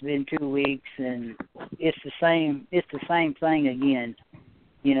something, but it's been 2 weeks and it's the same thing again,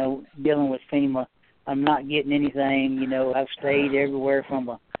 dealing with FEMA. I'm not getting anything, I've stayed everywhere from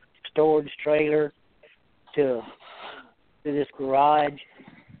a storage trailer to this garage,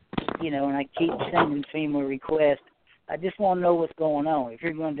 and I keep sending FEMA requests. I just want to know what's going on. If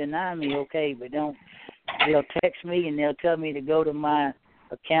you're going to deny me, okay, but they'll text me and they'll tell me to go to my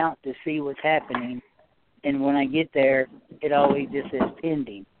account to see what's happening. And when I get there, it always just says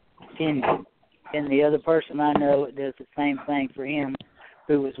pending. And the other person I know does the same thing for him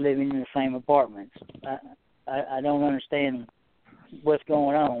who was living in the same apartments. I don't understand what's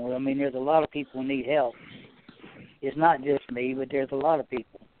going on. I mean, there's a lot of people who need help. It's not just me, but there's a lot of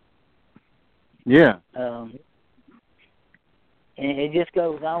people. Yeah. And it just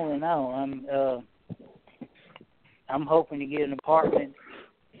goes on and on. I'm hoping to get an apartment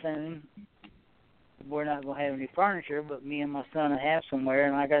soon. We're not going to have any furniture, but me and my son will have somewhere.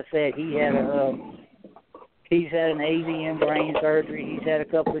 And like I said, he's had an AVM brain surgery. He's had a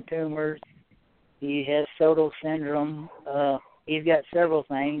couple of tumors. He has Soto syndrome. He's got several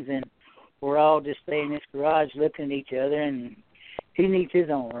things, and we're all just staying in this garage looking at each other. And he needs his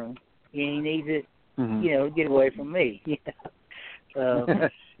own room. He needs it, to get away from me. To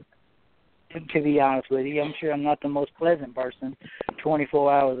be honest with you, I'm sure I'm not the most pleasant person.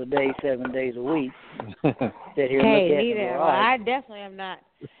 24 hours a day, 7 days a week. Sit here and look at the garage. Well, I definitely am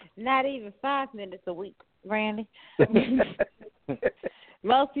not even 5 minutes a week, Randy.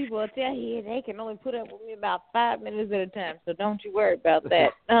 Most people will tell you they can only put up with me about 5 minutes at a time, so don't you worry about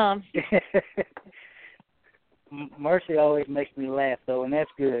that. Mercy always makes me laugh, though, and that's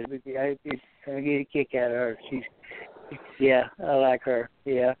good. I get a kick out of her. I like her.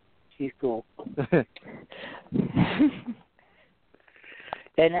 Yeah, she's cool.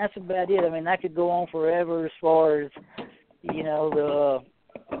 And that's about it. I mean, I could go on forever as far as,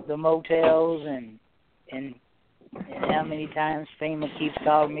 the motels and how many times FEMA keeps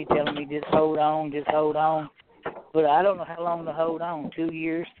calling me, telling me just hold on. But I don't know how long to hold on. 2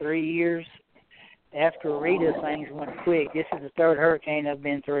 years, 3 years. After Rita, things went quick. This is the third hurricane I've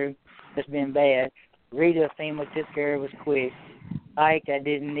been through that's been bad. Rita, FEMA took care of us quick. Ike, I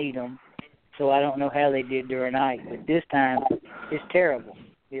didn't need them, so I don't know how they did during Ike. But this time, it's terrible.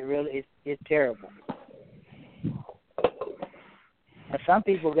 It really it's terrible. Now, some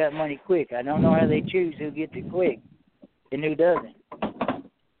people got money quick. I don't know how they choose who gets it quick and who doesn't.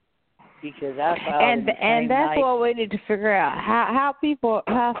 Because I filed and that's what we need to figure out how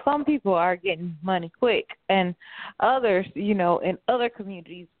some people are getting money quick and others, in other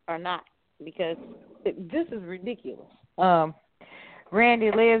communities are not, because this is ridiculous.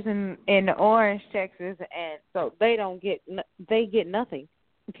 Randy lives in Orange, Texas, and so they get nothing,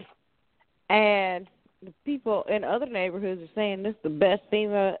 and the people in other neighborhoods are saying this is the best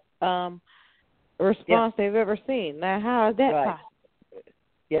FEMA response they've ever seen. Now, how is that possible?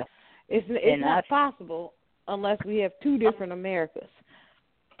 Yeah. It's not possible unless we have two different Americas.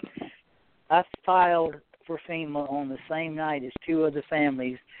 I filed for FEMA on the same night as two other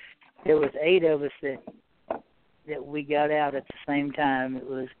families. There was 8 of us that we got out at the same time. It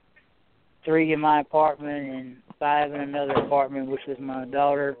was 3 in my apartment and 5 in another apartment, which was my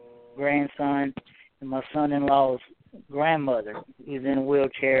daughter, grandson, and my son-in-law's grandmother, who's in a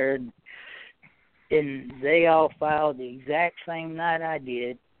wheelchair. And they all filed the exact same night I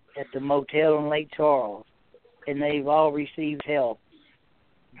did at the motel in Lake Charles, and they've all received help.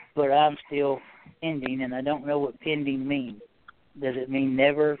 But I'm still pending, and I don't know what pending means. Does it mean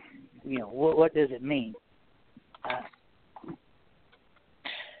never? What does it mean?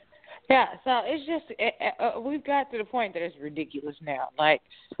 Yeah, so it's just we've got to the point that it's ridiculous now. Like,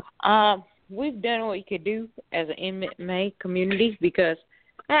 we've done what we could do as an inmate community, because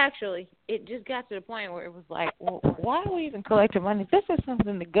actually it just got to the point where it was like, well, why are we even collecting money? This is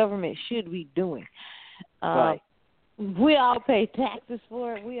something the government should be doing. Right. We all pay taxes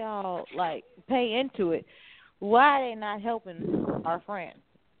for it. We all, pay into it. Why are they not helping our friends?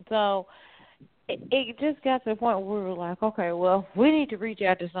 So it just got to the point where we were like, okay, well, we need to reach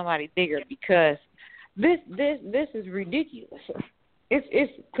out to somebody bigger, because this is ridiculous.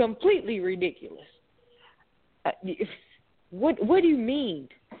 It's completely ridiculous. What do you mean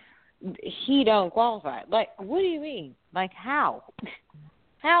he don't qualify? Like, what do you mean? Like, how?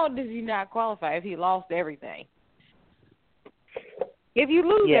 How does he not qualify if he lost everything? If you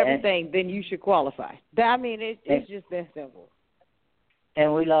lose everything, then you should qualify. I mean, it's just that simple.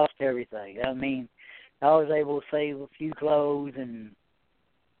 And we lost everything. I mean, I was able to save a few clothes, and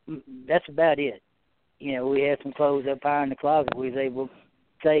that's about it. We had some clothes up high in the closet we was able to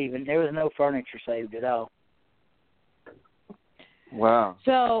save, and there was no furniture saved at all. Wow.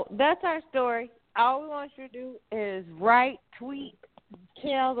 So that's our story. All we want you to do is write, tweet,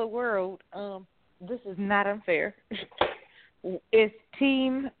 tell the world, this is not unfair. It's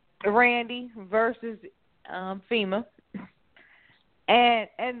Team Randy versus FEMA.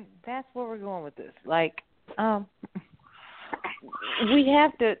 And that's where we're going with this. Like, we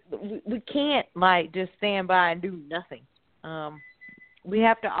can't just stand by and do nothing. We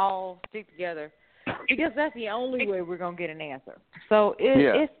have to all stick together, because that's the only way we're gonna get an answer. So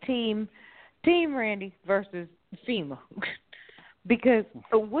it's Team Randy versus FEMA. Because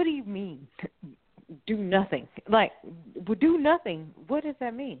what do you mean? do nothing. Like, well, do nothing. What does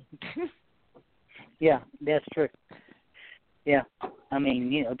that mean? Yeah, that's true. Yeah. I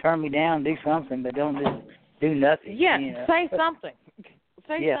mean, turn me down, do something, but don't just do nothing. Yeah, say something.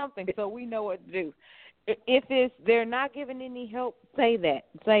 Say Yeah. something so we know what to do. If they're not giving any help, say that.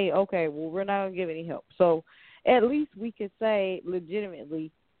 Say, okay, well, we're not going to give any help. So at least we could say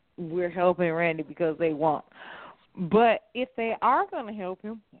legitimately we're helping Randy because they want. But if they are going to help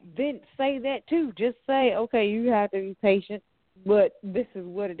him, then say that too. Just say, okay, you have to be patient, but this is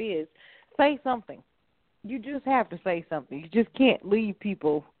what it is. Say something. You just have to say something. You just can't leave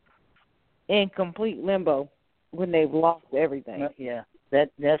people in complete limbo when they've lost everything. Yeah,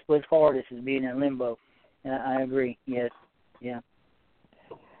 that's what's hardest is being in limbo. I agree. Yes. Yeah.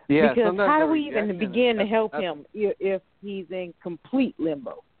 Yeah. Because how do we rejection even begin to help that's- him if he's in complete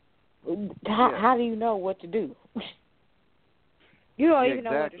limbo? How do you know what to do? You don't even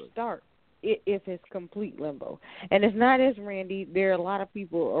know where to start if it's complete limbo. And it's not as Randy. There are a lot of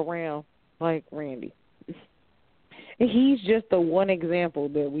people around like Randy. He's just the one example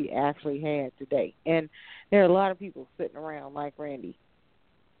that we actually had today. And there are a lot of people sitting around like Randy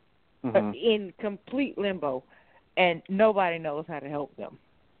in complete limbo, and nobody knows how to help them.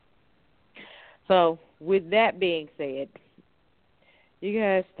 So with that being said, you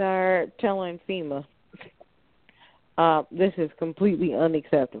guys start telling FEMA this is completely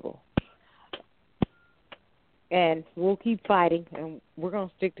unacceptable. And we'll keep fighting, and we're going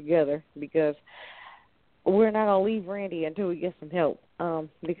to stick together because we're not going to leave Randy until we get some help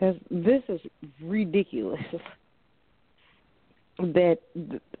because this is ridiculous that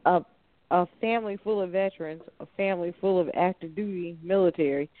a family full of veterans, a family full of active duty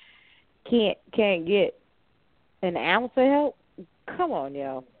military can't get an ounce of help. Come on,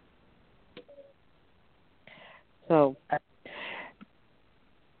 y'all. So,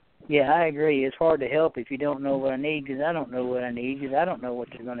 yeah, I agree. It's hard to help if you don't know what I need because I don't know what I need because I don't know what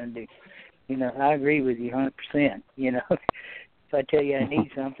they're going to do. I agree with you 100%. If I tell you I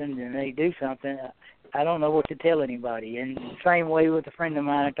need something and they do something, I don't know what to tell anybody. And the same way with a friend of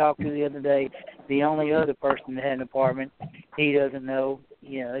mine I talked to the other day, the only other person that had an apartment, he doesn't know.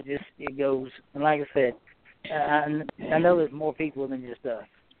 It goes. And like I said, I know there's more people than just us.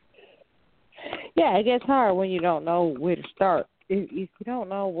 Yeah, it gets hard when you don't know where to start. If you don't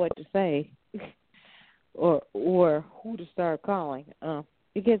know what to say or who to start calling,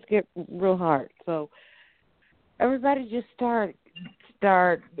 it gets real hard. So everybody just start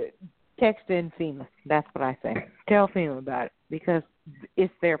texting FEMA. That's what I say. Tell FEMA about it because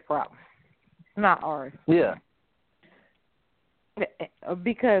it's their problem. It's not ours. Yeah.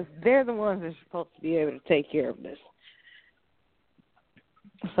 Because they're the ones that are supposed to be able to take care of this.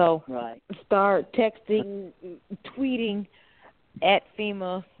 So start texting, tweeting at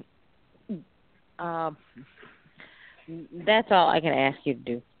FEMA. That's all I can ask you to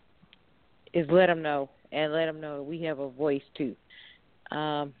do is let them know and let them know that we have a voice too.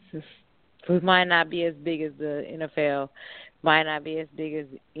 We might not be as big as the NFL, might not be as big as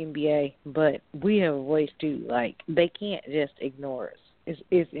the NBA, but we have a voice too. Like, they can't just ignore us.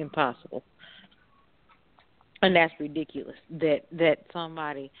 It's impossible. And that's ridiculous that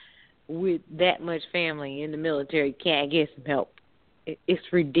somebody with that much family in the military can't get some help. It's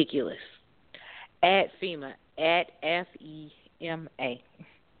ridiculous. At FEMA, at FEMA.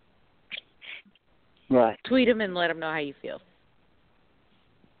 Right. Tweet them and let them know how you feel.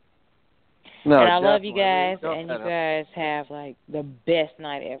 No, and I love you guys, definitely. and you guys have, like, the best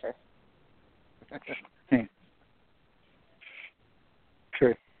night ever.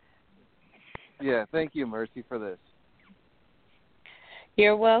 True. Yeah, thank you, Mercy, for this.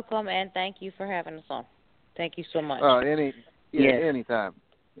 You're welcome, and thank you for having us on. Thank you so much. Anytime.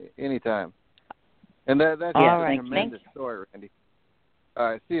 Anytime. And that's a tremendous story, Randy. All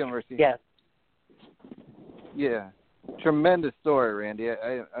right, see you, Mercy. Yeah. Yeah. Tremendous story, Randy.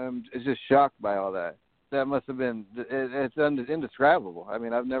 I'm just shocked by all that. That must have been, it's indescribable. I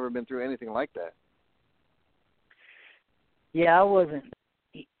mean, I've never been through anything like that. Yeah, I wasn't,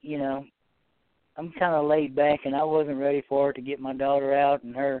 I'm kind of laid back, and I wasn't ready for it to get my daughter out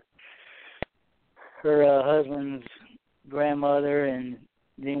and her husband's grandmother, and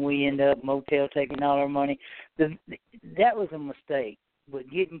then we end up motel taking all our money. That was a mistake. But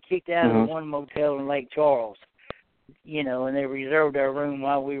getting kicked out of one motel in Lake Charles, and they reserved our room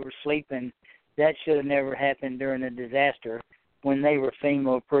while we were sleeping, that should have never happened during a disaster when they were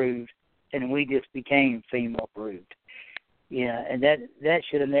FEMA approved, and we just became FEMA approved. Yeah, and that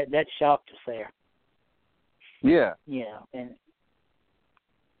should have that shocked us there. Yeah.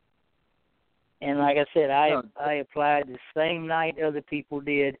 And like I said, I applied the same night other people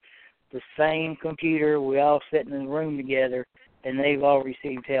did the same computer. We all sit in the room together, and they've all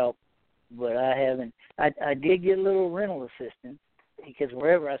received help. But I haven't. I did get a little rental assistance because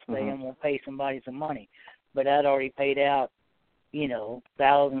wherever I stay, I'm going to pay somebody some money. But I'd already paid out,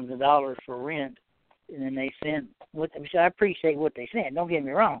 thousands of dollars for rent, and then they sent, which I appreciate what they sent. Don't get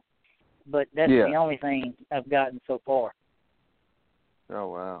me wrong. But that's the only thing I've gotten so far. Oh,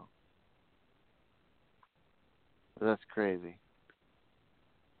 wow. That's crazy.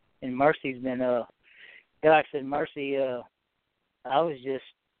 And Mercy's been, like I said, Mercy, I was just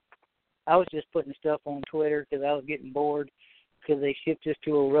putting stuff on Twitter because I was getting bored because they shipped us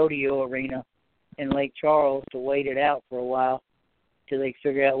to a rodeo arena in Lake Charles to wait it out for a while till they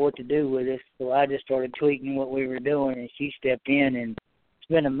figure out what to do with us. So I just started tweeting what we were doing, and she stepped in, and it's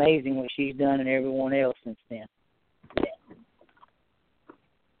been amazing what she's done and everyone else since then.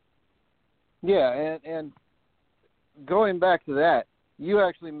 Yeah, and going back to that, you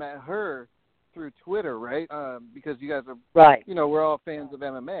actually met her through Twitter, right? Because you guys are, right. We're all fans of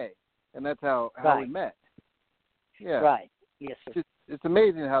MMA, and that's how we met. Yeah. Right. Yes, sir. It's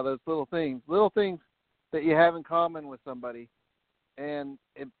amazing how those little things that you have in common with somebody, and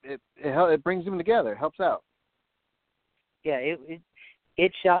it brings them together. It helps out. Yeah,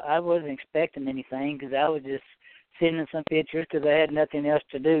 it shot. I wasn't expecting anything because I was just sending some pictures because I had nothing else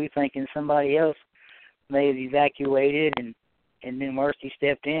to do, thinking somebody else may have evacuated, and then Mercy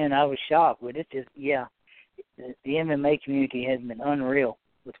stepped in. I was shocked, but it's just, the MMA community has been unreal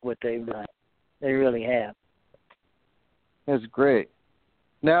with what they've done. They really have. That's great.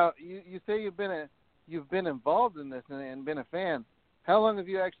 Now, you say you've been involved in this and been a fan. How long have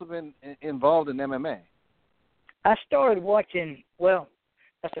you actually been involved in MMA? I started watching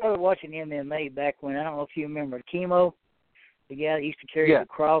MMA back when, I don't know if you remember Chemo, the guy that used to carry the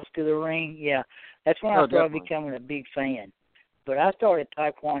cross to the ring. Yeah, that's when I started becoming a big fan. But I started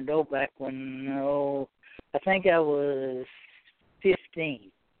Taekwondo back when, I think I was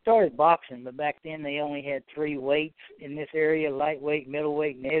 15. Started boxing, but back then they only had 3 weights in this area, lightweight,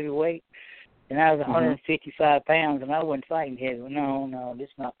 middleweight, and heavyweight. And I was 155 pounds, and I wasn't fighting heavy. No, this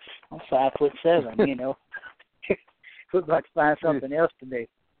not. I'm 5'7", We'd like to find something else to do.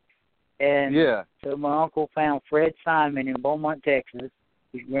 And so my uncle found Fred Simon in Beaumont, Texas.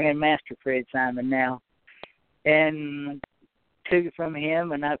 He's Grandmaster Fred Simon now. And took it from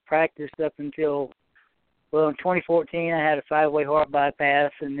him, and I practiced up until, in 2014 I had a 5-way heart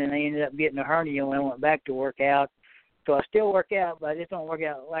bypass, and then I ended up getting a hernia when I went back to work out. So I still work out, but I just don't work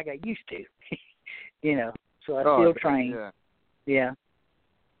out like I used to, So I still train. Yeah.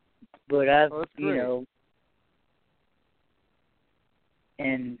 But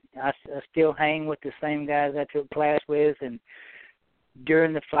and I still hang with the same guys I took class with, and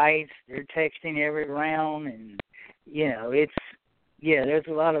during the fights, they're texting every round, and, there's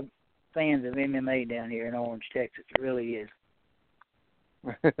a lot of fans of MMA down here in Orange, Texas. It really is.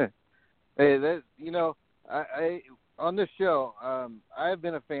 Hey, I on this show, I've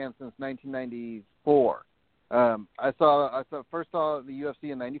been a fan since 1994. I first saw the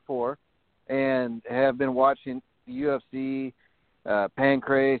UFC in '94, and have been watching the UFC,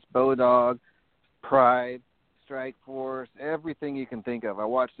 Pancrase, Bodog, Pride, Strike Force, everything you can think of. I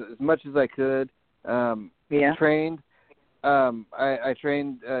watched it as much as I could. Trained. I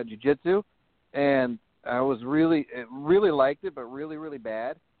trained jiu-jitsu, and I was really liked it, but really, really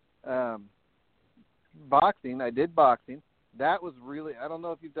bad. Boxing, I did boxing. That was really, I don't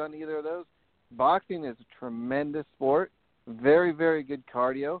know if you've done either of those. Boxing is a tremendous sport. Very, very good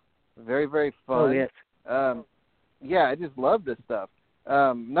cardio. Very, very fun. Oh, yes. I just love this stuff.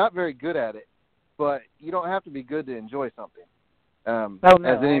 Not very good at it, but you don't have to be good to enjoy something.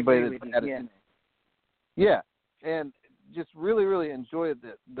 As anybody that's at it. Yeah, and just really, really enjoyed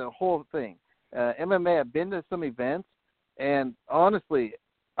the whole thing. MMA, I've been to some events, and honestly,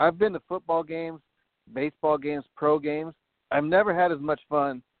 I've been to football games, baseball games, pro games. I've never had as much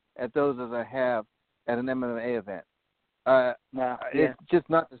fun at those as I have at an MMA event. It's just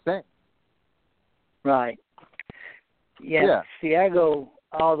not the same. Right. Yeah. See, I go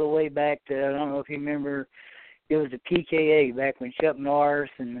all the way back to, I don't know if you remember, it was the PKA back when Chuck Norris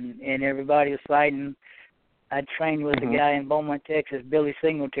and everybody was fighting. I trained with a guy in Beaumont, Texas, Billy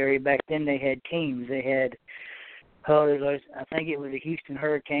Singletary. Back then they had teams. They had, I think it was the Houston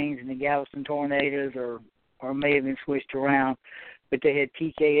Hurricanes and the Galveston Tornadoes, or may have been switched around. But they had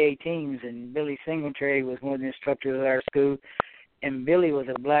PKA teams, and Billy Singletary was one of the instructors at our school. And Billy was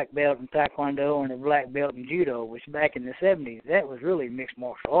a black belt in Taekwondo and a black belt in Judo, which back in the 70s, that was really mixed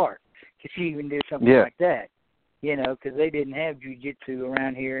martial art. Because she even did something like that, because they didn't have jiu-jitsu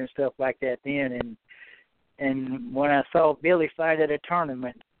around here and stuff like that then. And when I saw Billy fight at a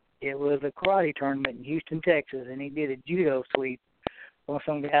tournament, it was a karate tournament in Houston, Texas, and he did a judo sweep on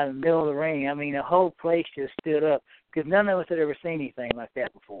some guy in the middle of the ring. I mean, the whole place just stood up because none of us had ever seen anything like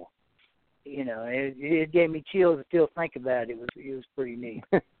that before. You know, it gave me chills to still think about it. It was pretty neat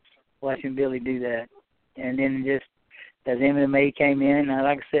watching Billy do that. And then just as MMA came in,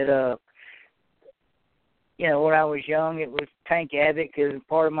 like I said, you know, when I was young, it was Tank Abbott because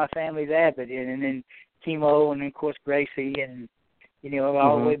part of my family's Abbott, and then Chemo, and then, of course, Gracie, and, you know,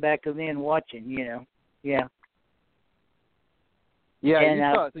 all the way back to then watching, you know. Yeah. Yeah, and,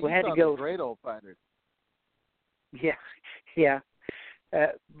 you we had saw to go. the great old fighters. Yeah, yeah.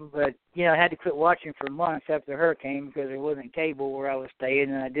 But, you know, I had to quit watching for months after the hurricane because there wasn't cable where I was staying,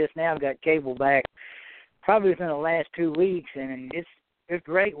 and I just now got cable back probably within the last 2 weeks, and it's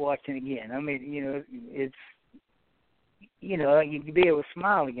great watching again. I mean, you know, it's, you know, you can be able to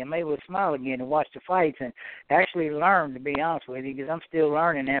smile again, maybe able to smile again and watch the fights and actually learn, to be honest with you, because I'm still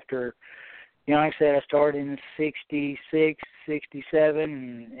learning after, you know, like I said, I started in 66,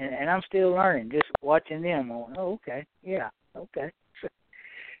 67, and I'm still learning, just watching them. Going, oh, okay, yeah, okay.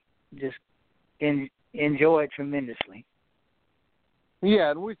 Just enjoy it tremendously.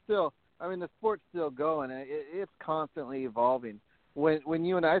 Yeah, and we still, I mean, the sport's still going. It's constantly evolving. When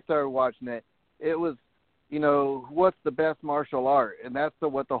you and I started watching it, it was, you know, what's the best martial art? And that's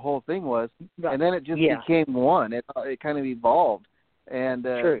what the whole thing was. And then it just became one. It kind of evolved. And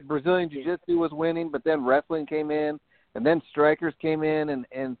Brazilian Jiu-Jitsu was winning, but then wrestling came in, and then strikers came in,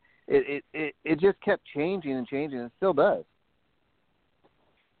 and it just kept changing and changing. It still does.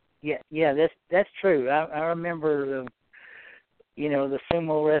 Yeah, that's true. I remember the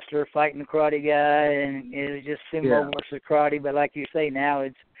sumo wrestler fighting the karate guy, and it was just sumo versus karate. But like you say, now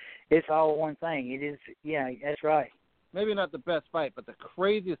it's all one thing. It is, yeah, that's right. Maybe not the best fight, but the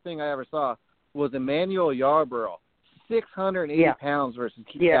craziest thing I ever saw was Emmanuel Yarborough, 680 pounds versus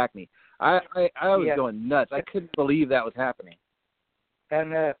Keith Hackney. I was going nuts. I couldn't believe that was happening.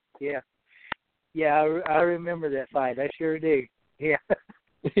 And I remember that fight. I sure do. Yeah.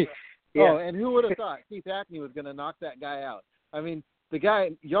 Oh, and who would have thought Keith Hackney was going to knock that guy out? I mean, the guy,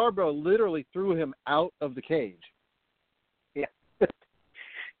 Yarborough, literally threw him out of the cage. Yeah.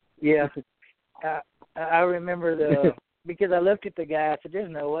 Yeah. I remember because I looked at the guy, I said, there's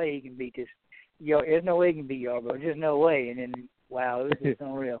no way he can beat this. There's no way he can beat Yarborough. There's no way. And then, wow, it was just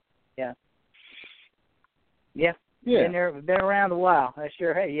unreal. Yeah. Yeah. Yeah. Been around a while. I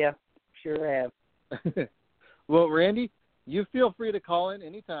sure have. Yeah, sure have. Well, Randy, you feel free to call in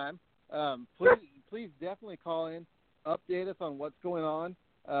anytime. Please definitely call in. Update us on what's going on.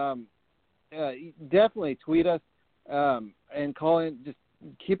 Definitely tweet us and call in. Just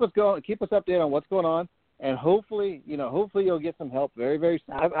keep us going. Keep us updated on what's going on, and hopefully you'll get some help very, very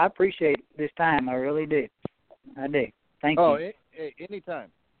soon. I appreciate this time. I really do. I do. Thank you. Anytime.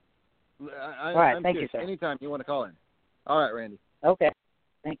 All right. Thank you, sir. Anytime you want to call in. All right, Randy. Okay.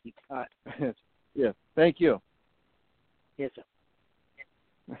 Thank you. All right. Yes. Thank you. Yes, sir.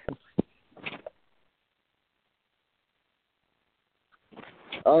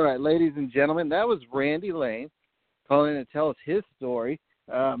 All right, ladies and gentlemen, that was Randy Lane calling in to tell us his story.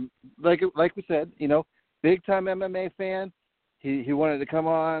 Like we said, big time MMA fan. He wanted to come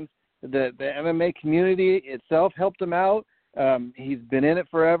on. The MMA community itself helped him out. He's been in it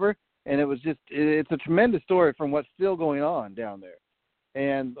forever, and it's a tremendous story from what's still going on down there.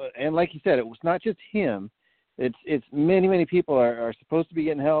 And like you said, it was not just him. It's many people are supposed to be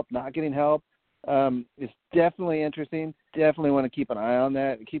getting help, not getting help. It's definitely interesting. Definitely want to keep an eye on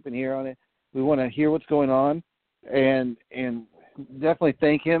that, keep an ear on it. We want to hear what's going on, and definitely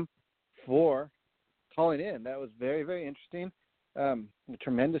thank him for calling in. That was very, very interesting. A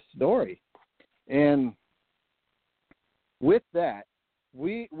tremendous story. And with that,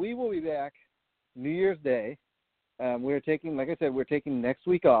 we will be back New Year's Day. We're taking next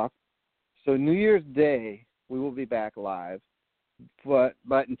week off. So New Year's Day, we will be back live. But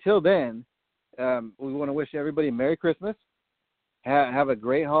until then, we want to wish everybody a Merry Christmas. Have a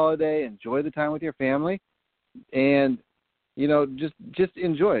great holiday. Enjoy the time with your family. And, just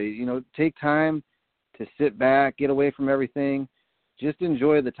enjoy. Take time to sit back, get away from everything. Just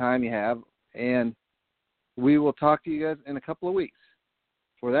enjoy the time you have. And we will talk to you guys in a couple of weeks.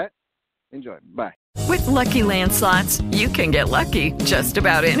 For that, enjoy. Bye. With Lucky Land Slots, you can get lucky just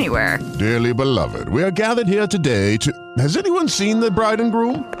about anywhere. Dearly beloved, we are gathered here today to... Has anyone seen the bride and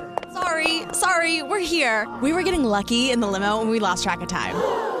groom? Sorry, we're here. We were getting lucky in the limo and we lost track of time.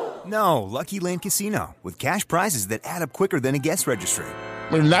 No, Lucky Land Casino, with cash prizes that add up quicker than a guest registry.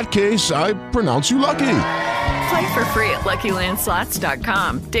 In that case, I pronounce you lucky. Play for free at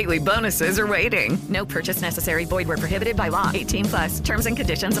LuckyLandSlots.com. Daily bonuses are waiting. No purchase necessary. Void where prohibited by law. 18 plus. Terms and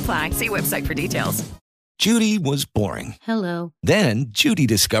conditions apply. See website for details. Judy was boring. Hello. Then Judy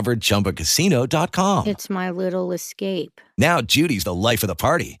discovered ChumbaCasino.com. It's my little escape. Now Judy's the life of the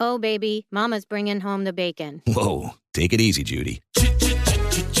party. Oh, baby, mama's bringing home the bacon. Whoa, take it easy, Judy.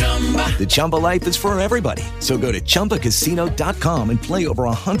 The Chumba life is for everybody. So go to ChumbaCasino.com and play over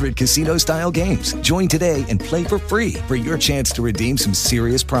 100 casino-style games. Join today and play for free for your chance to redeem some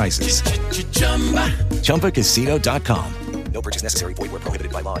serious prizes. ChumbaCasino.com. No purchase necessary. Void where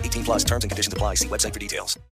prohibited by law. 18 plus terms and conditions apply. See website for details.